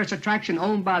 Virginia tourist attraction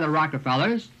owned by the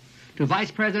Rockefellers to Vice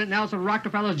President Nelson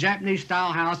Rockefeller's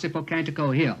Japanese-style house in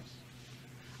Pocantico Hills.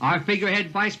 Our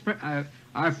figurehead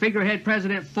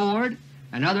President Ford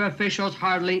and other officials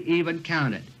hardly even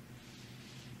counted.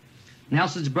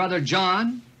 Nelson's brother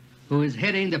John, who is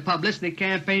heading the publicity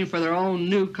campaign for their own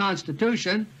new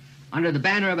Constitution under the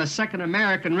banner of a Second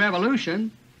American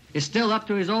Revolution, is still up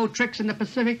to his old tricks in the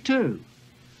Pacific too.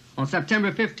 On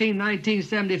September 15,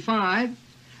 1975,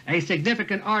 a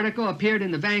significant article appeared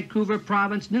in the Vancouver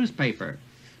Province newspaper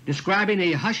describing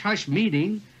a hush-hush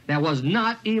meeting that was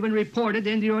not even reported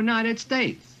in the United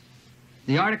States.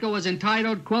 The article was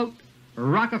entitled, quote,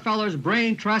 "Rockefeller's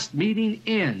Brain Trust Meeting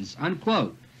Ends,"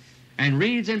 unquote, and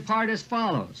reads in part as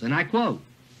follows, and I quote,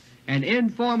 "An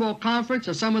informal conference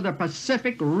of some of the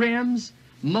Pacific Rim's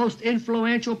most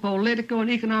influential political and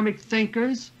economic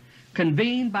thinkers,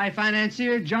 convened by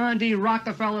financier John D.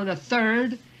 Rockefeller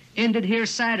III, ended here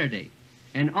Saturday,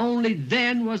 and only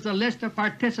then was the list of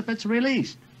participants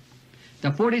released.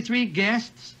 The 43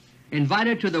 guests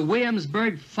invited to the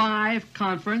Williamsburg 5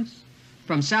 Conference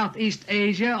from Southeast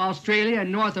Asia, Australia,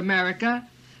 and North America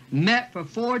met for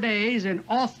 4 days in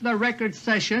off-the-record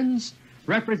sessions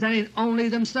representing only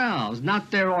themselves, not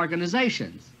their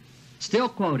organizations." Still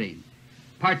quoting,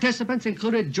 "Participants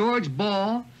included George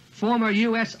Ball, former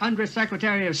U.S.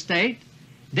 Undersecretary of State,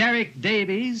 Derek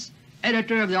Davies,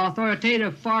 editor of the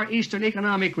authoritative Far Eastern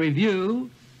Economic Review,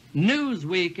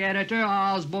 Newsweek editor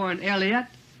Osborne Elliott,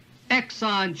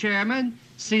 Exxon Chairman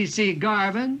C.C.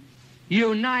 Garvin,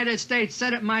 United States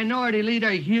Senate Minority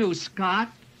Leader Hugh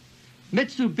Scott,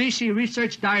 Mitsubishi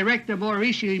Research Director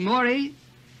Morishi Mori,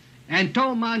 and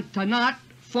Toman Tanat,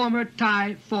 former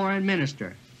Thai Foreign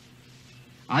Minister.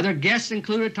 Other guests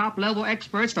included top-level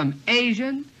experts from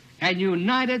Asian and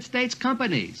United States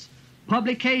companies,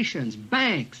 publications,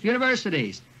 banks,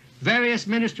 universities, various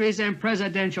ministries, and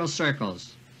presidential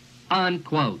circles."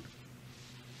 Unquote.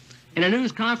 In a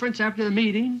news conference after the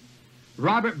meeting,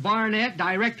 Robert Barnett,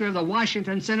 director of the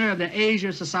Washington Center of the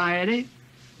Asia Society,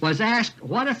 was asked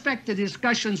what effect the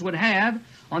discussions would have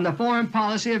on the foreign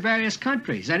policy of various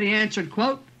countries, and he answered,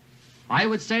 quote, "I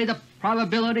would say the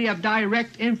probability of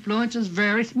direct influence is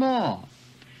very small,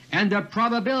 and the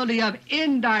probability of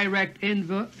indirect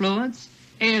influence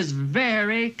is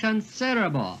very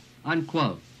considerable."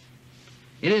 Unquote.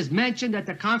 It is mentioned that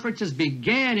the conferences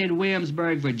began in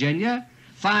Williamsburg, Virginia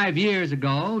 5 years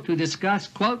ago to discuss,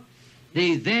 quote,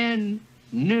 "the then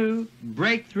new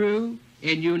breakthrough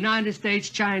in United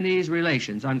States-Chinese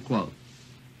relations." Unquote.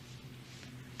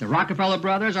 The Rockefeller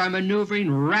brothers are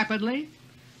maneuvering rapidly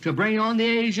to bring on the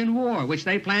Asian War, which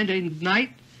they plan to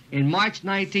ignite in March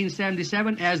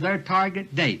 1977 as their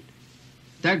target date.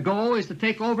 Their goal is to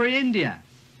take over India,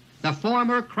 the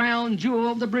former crown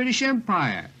jewel of the British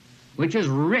Empire, which is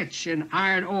rich in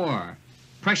iron ore,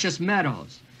 precious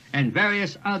metals, and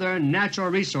various other natural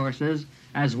resources,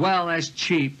 as well as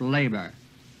cheap labor.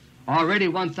 Already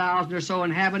 1,000 or so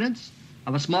inhabitants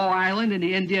of a small island in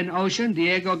the Indian Ocean,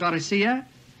 Diego Garcia,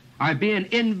 are being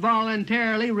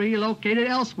involuntarily relocated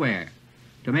elsewhere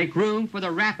to make room for the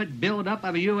rapid buildup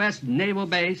of a U.S. naval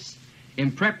base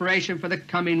in preparation for the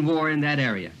coming war in that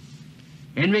area.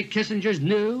 Henry Kissinger's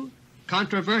new,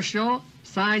 controversial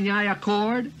Sinai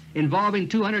Accord involving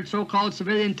 200 so-called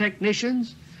civilian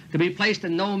technicians to be placed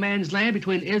in no man's land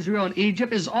between Israel and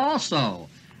Egypt is also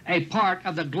a part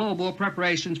of the global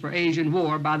preparations for Asian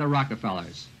war by the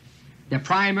Rockefellers. The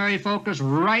primary focus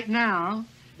right now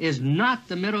is not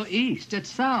the Middle East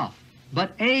itself,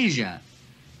 but Asia.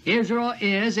 Israel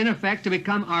is, in effect, to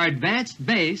become our advanced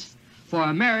base for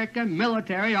American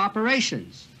military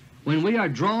operations when we are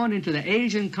drawn into the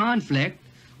Asian conflict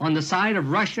on the side of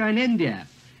Russia and India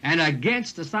and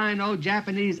against the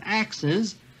Sino-Japanese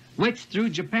axis, which through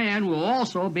Japan will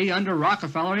also be under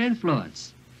Rockefeller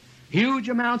influence. Huge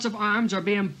amounts of arms are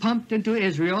being pumped into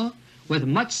Israel with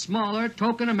much smaller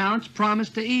token amounts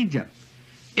promised to Egypt.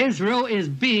 Israel is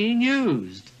being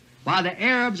used, while the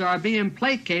Arabs are being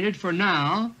placated for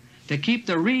now to keep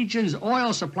the region's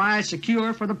oil supply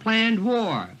secure for the planned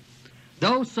war.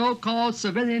 Those so-called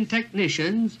civilian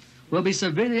technicians will be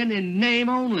civilian in name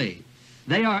only.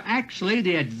 They are actually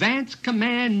the advanced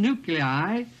command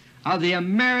nuclei of the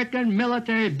American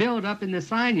military buildup in the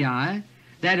Sinai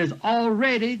that is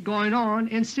already going on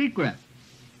in secret.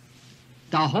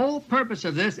 The whole purpose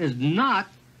of this is not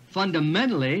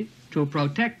fundamentally to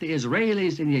protect the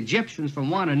Israelis and the Egyptians from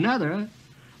one another,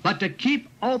 but to keep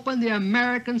open the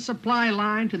American supply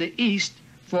line to the east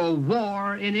for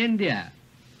war in India.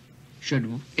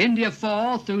 Should India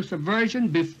fall through subversion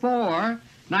before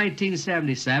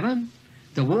 1977,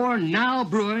 the war now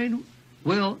brewing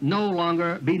will no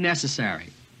longer be necessary.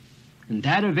 In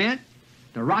that event,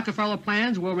 the Rockefeller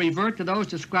plans will revert to those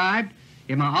described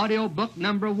in my audio book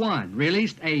number 1,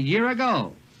 released a year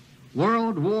ago,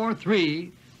 World War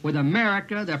III, with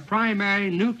America the primary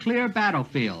nuclear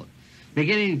battlefield,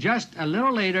 beginning just a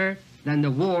little later than the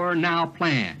war now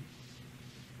planned.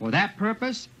 For that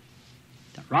purpose,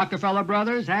 the Rockefeller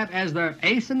brothers have as their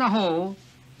ace in the hole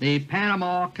the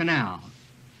Panama Canal.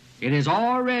 It is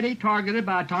already targeted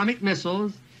by atomic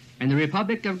missiles in the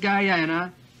Republic of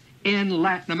Guyana in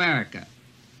Latin America.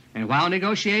 And while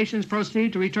negotiations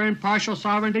proceed to return partial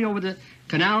sovereignty over the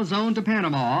canal zone to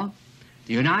Panama,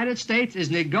 the United States is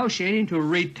negotiating to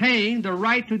retain the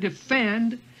right to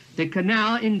defend the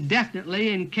canal indefinitely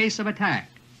in case of attack.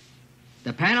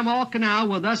 The Panama Canal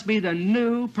will thus be the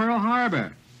new Pearl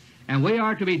Harbor, and we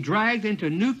are to be dragged into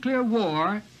nuclear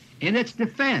war in its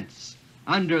defense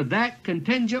under that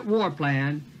contingent war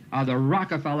plan of the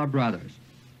Rockefeller brothers.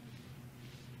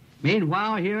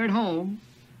 Meanwhile, here at home,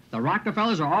 the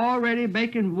Rockefellers are already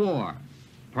making war,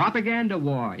 propaganda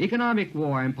war, economic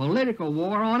war, and political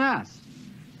war on us,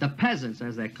 the peasants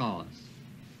as they call us.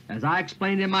 As I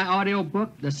explained in my audio book,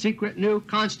 The Secret New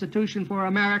Constitution for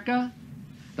America,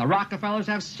 the Rockefellers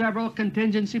have several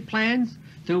contingency plans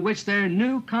through which their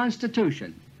new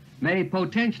Constitution may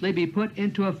potentially be put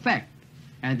into effect,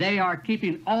 and they are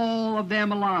keeping all of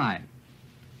them alive.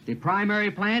 The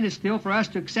primary plan is still for us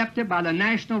to accept it by the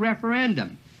national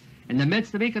referendum in the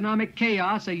midst of economic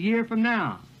chaos a year from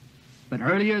now. But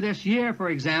earlier this year, for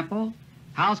example,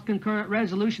 House Concurrent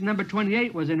Resolution No.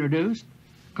 28 was introduced,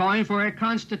 calling for a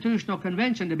constitutional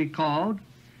convention to be called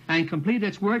and complete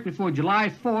its work before July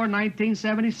 4,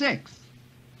 1976.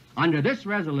 Under this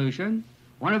resolution,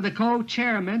 one of the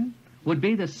co-chairmen would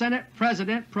be the Senate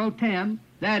President pro tem,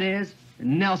 that is,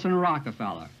 Nelson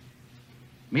Rockefeller.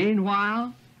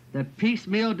 Meanwhile, the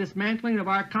piecemeal dismantling of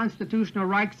our constitutional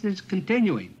rights is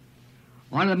continuing.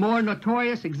 One of the more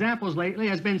notorious examples lately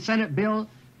has been Senate Bill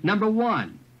No.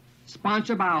 1,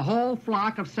 sponsored by a whole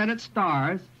flock of Senate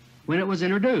stars when it was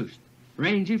introduced,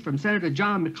 ranging from Senator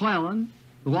John McClellan,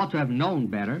 who ought to have known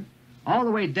better, all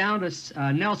the way down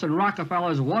to Nelson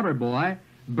Rockefeller's water boy,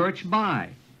 Birch Bayh.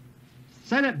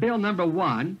 Senate Bill No.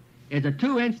 1 is a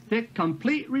 2-inch thick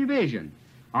complete revision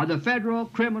of the Federal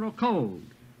Criminal Code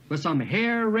with some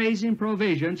hair-raising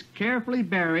provisions carefully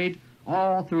buried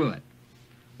all through it.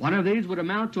 One of these would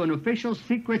amount to an Official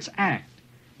Secrets Act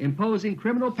imposing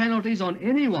criminal penalties on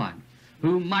anyone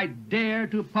who might dare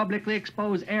to publicly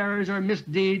expose errors or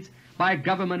misdeeds by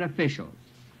government officials.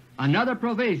 Another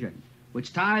provision,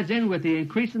 which ties in with the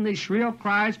increasingly shrill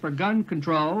cries for gun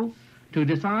control to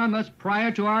disarm us prior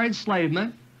to our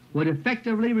enslavement, would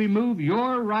effectively remove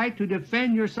your right to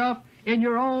defend yourself in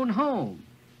your own home.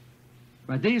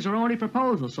 But these are only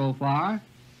proposals so far.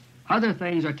 Other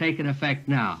things are taking effect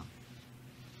now.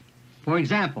 For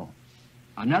example,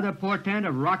 another portent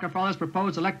of Rockefeller's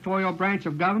proposed electoral branch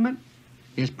of government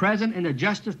is present in the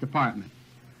Justice Department.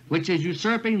 which is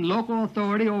usurping local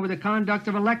authority over the conduct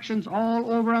of elections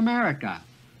all over America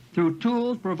through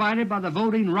tools provided by the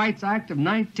Voting Rights Act of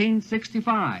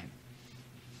 1965.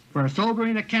 For a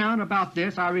sobering account about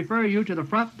this, I refer you to the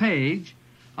front page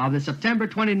of the September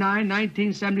 29,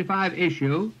 1975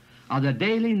 issue of the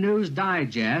Daily News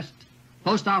Digest,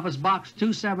 Post Office Box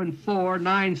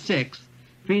 27496,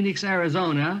 Phoenix,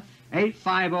 Arizona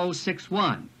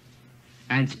 85061.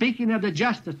 And speaking of the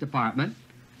Justice Department,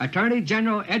 Attorney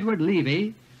General Edward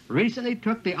Levy recently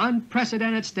took the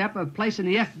unprecedented step of placing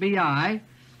the FBI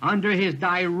under his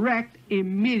direct,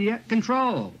 immediate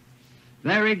control.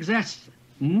 There exists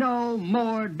no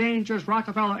more dangerous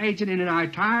Rockefeller agent in our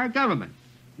entire government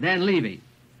than Levy.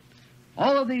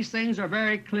 All of these things are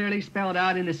very clearly spelled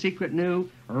out in the secret new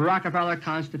Rockefeller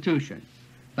Constitution.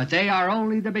 But they are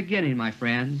only the beginning, my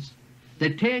friends.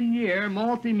 The 10-year,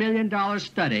 multi-million-dollar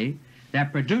study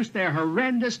that produced their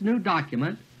horrendous new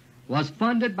document was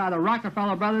funded by the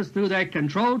Rockefeller brothers through their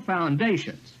controlled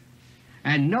foundations,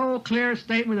 and no clearer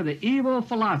statement of the evil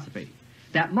philosophy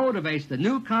that motivates the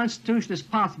new Constitution is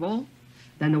possible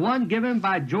than the one given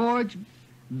by McGeorge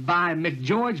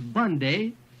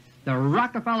Bundy, the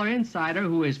Rockefeller insider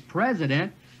who is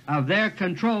president of their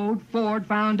controlled Ford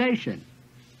Foundation.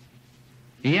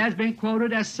 He has been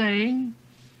quoted as saying,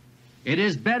 "It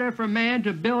is better for man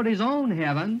to build his own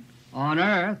heaven on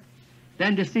earth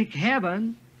than to seek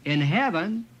heaven in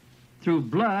heaven through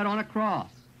blood on a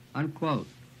cross." Unquote.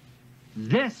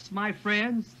 This, my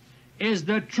friends, is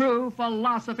the true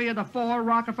philosophy of the four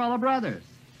Rockefeller brothers.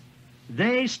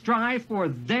 They strive for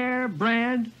their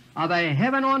brand of a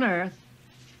heaven on earth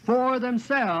for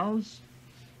themselves,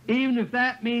 even if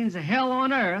that means hell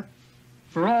on earth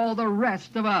for all the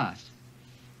rest of us.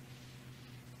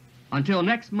 Until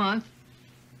next month,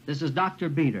 this is Dr.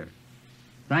 Beter.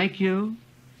 Thank you,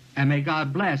 and may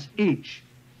God bless each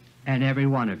and every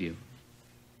one of you.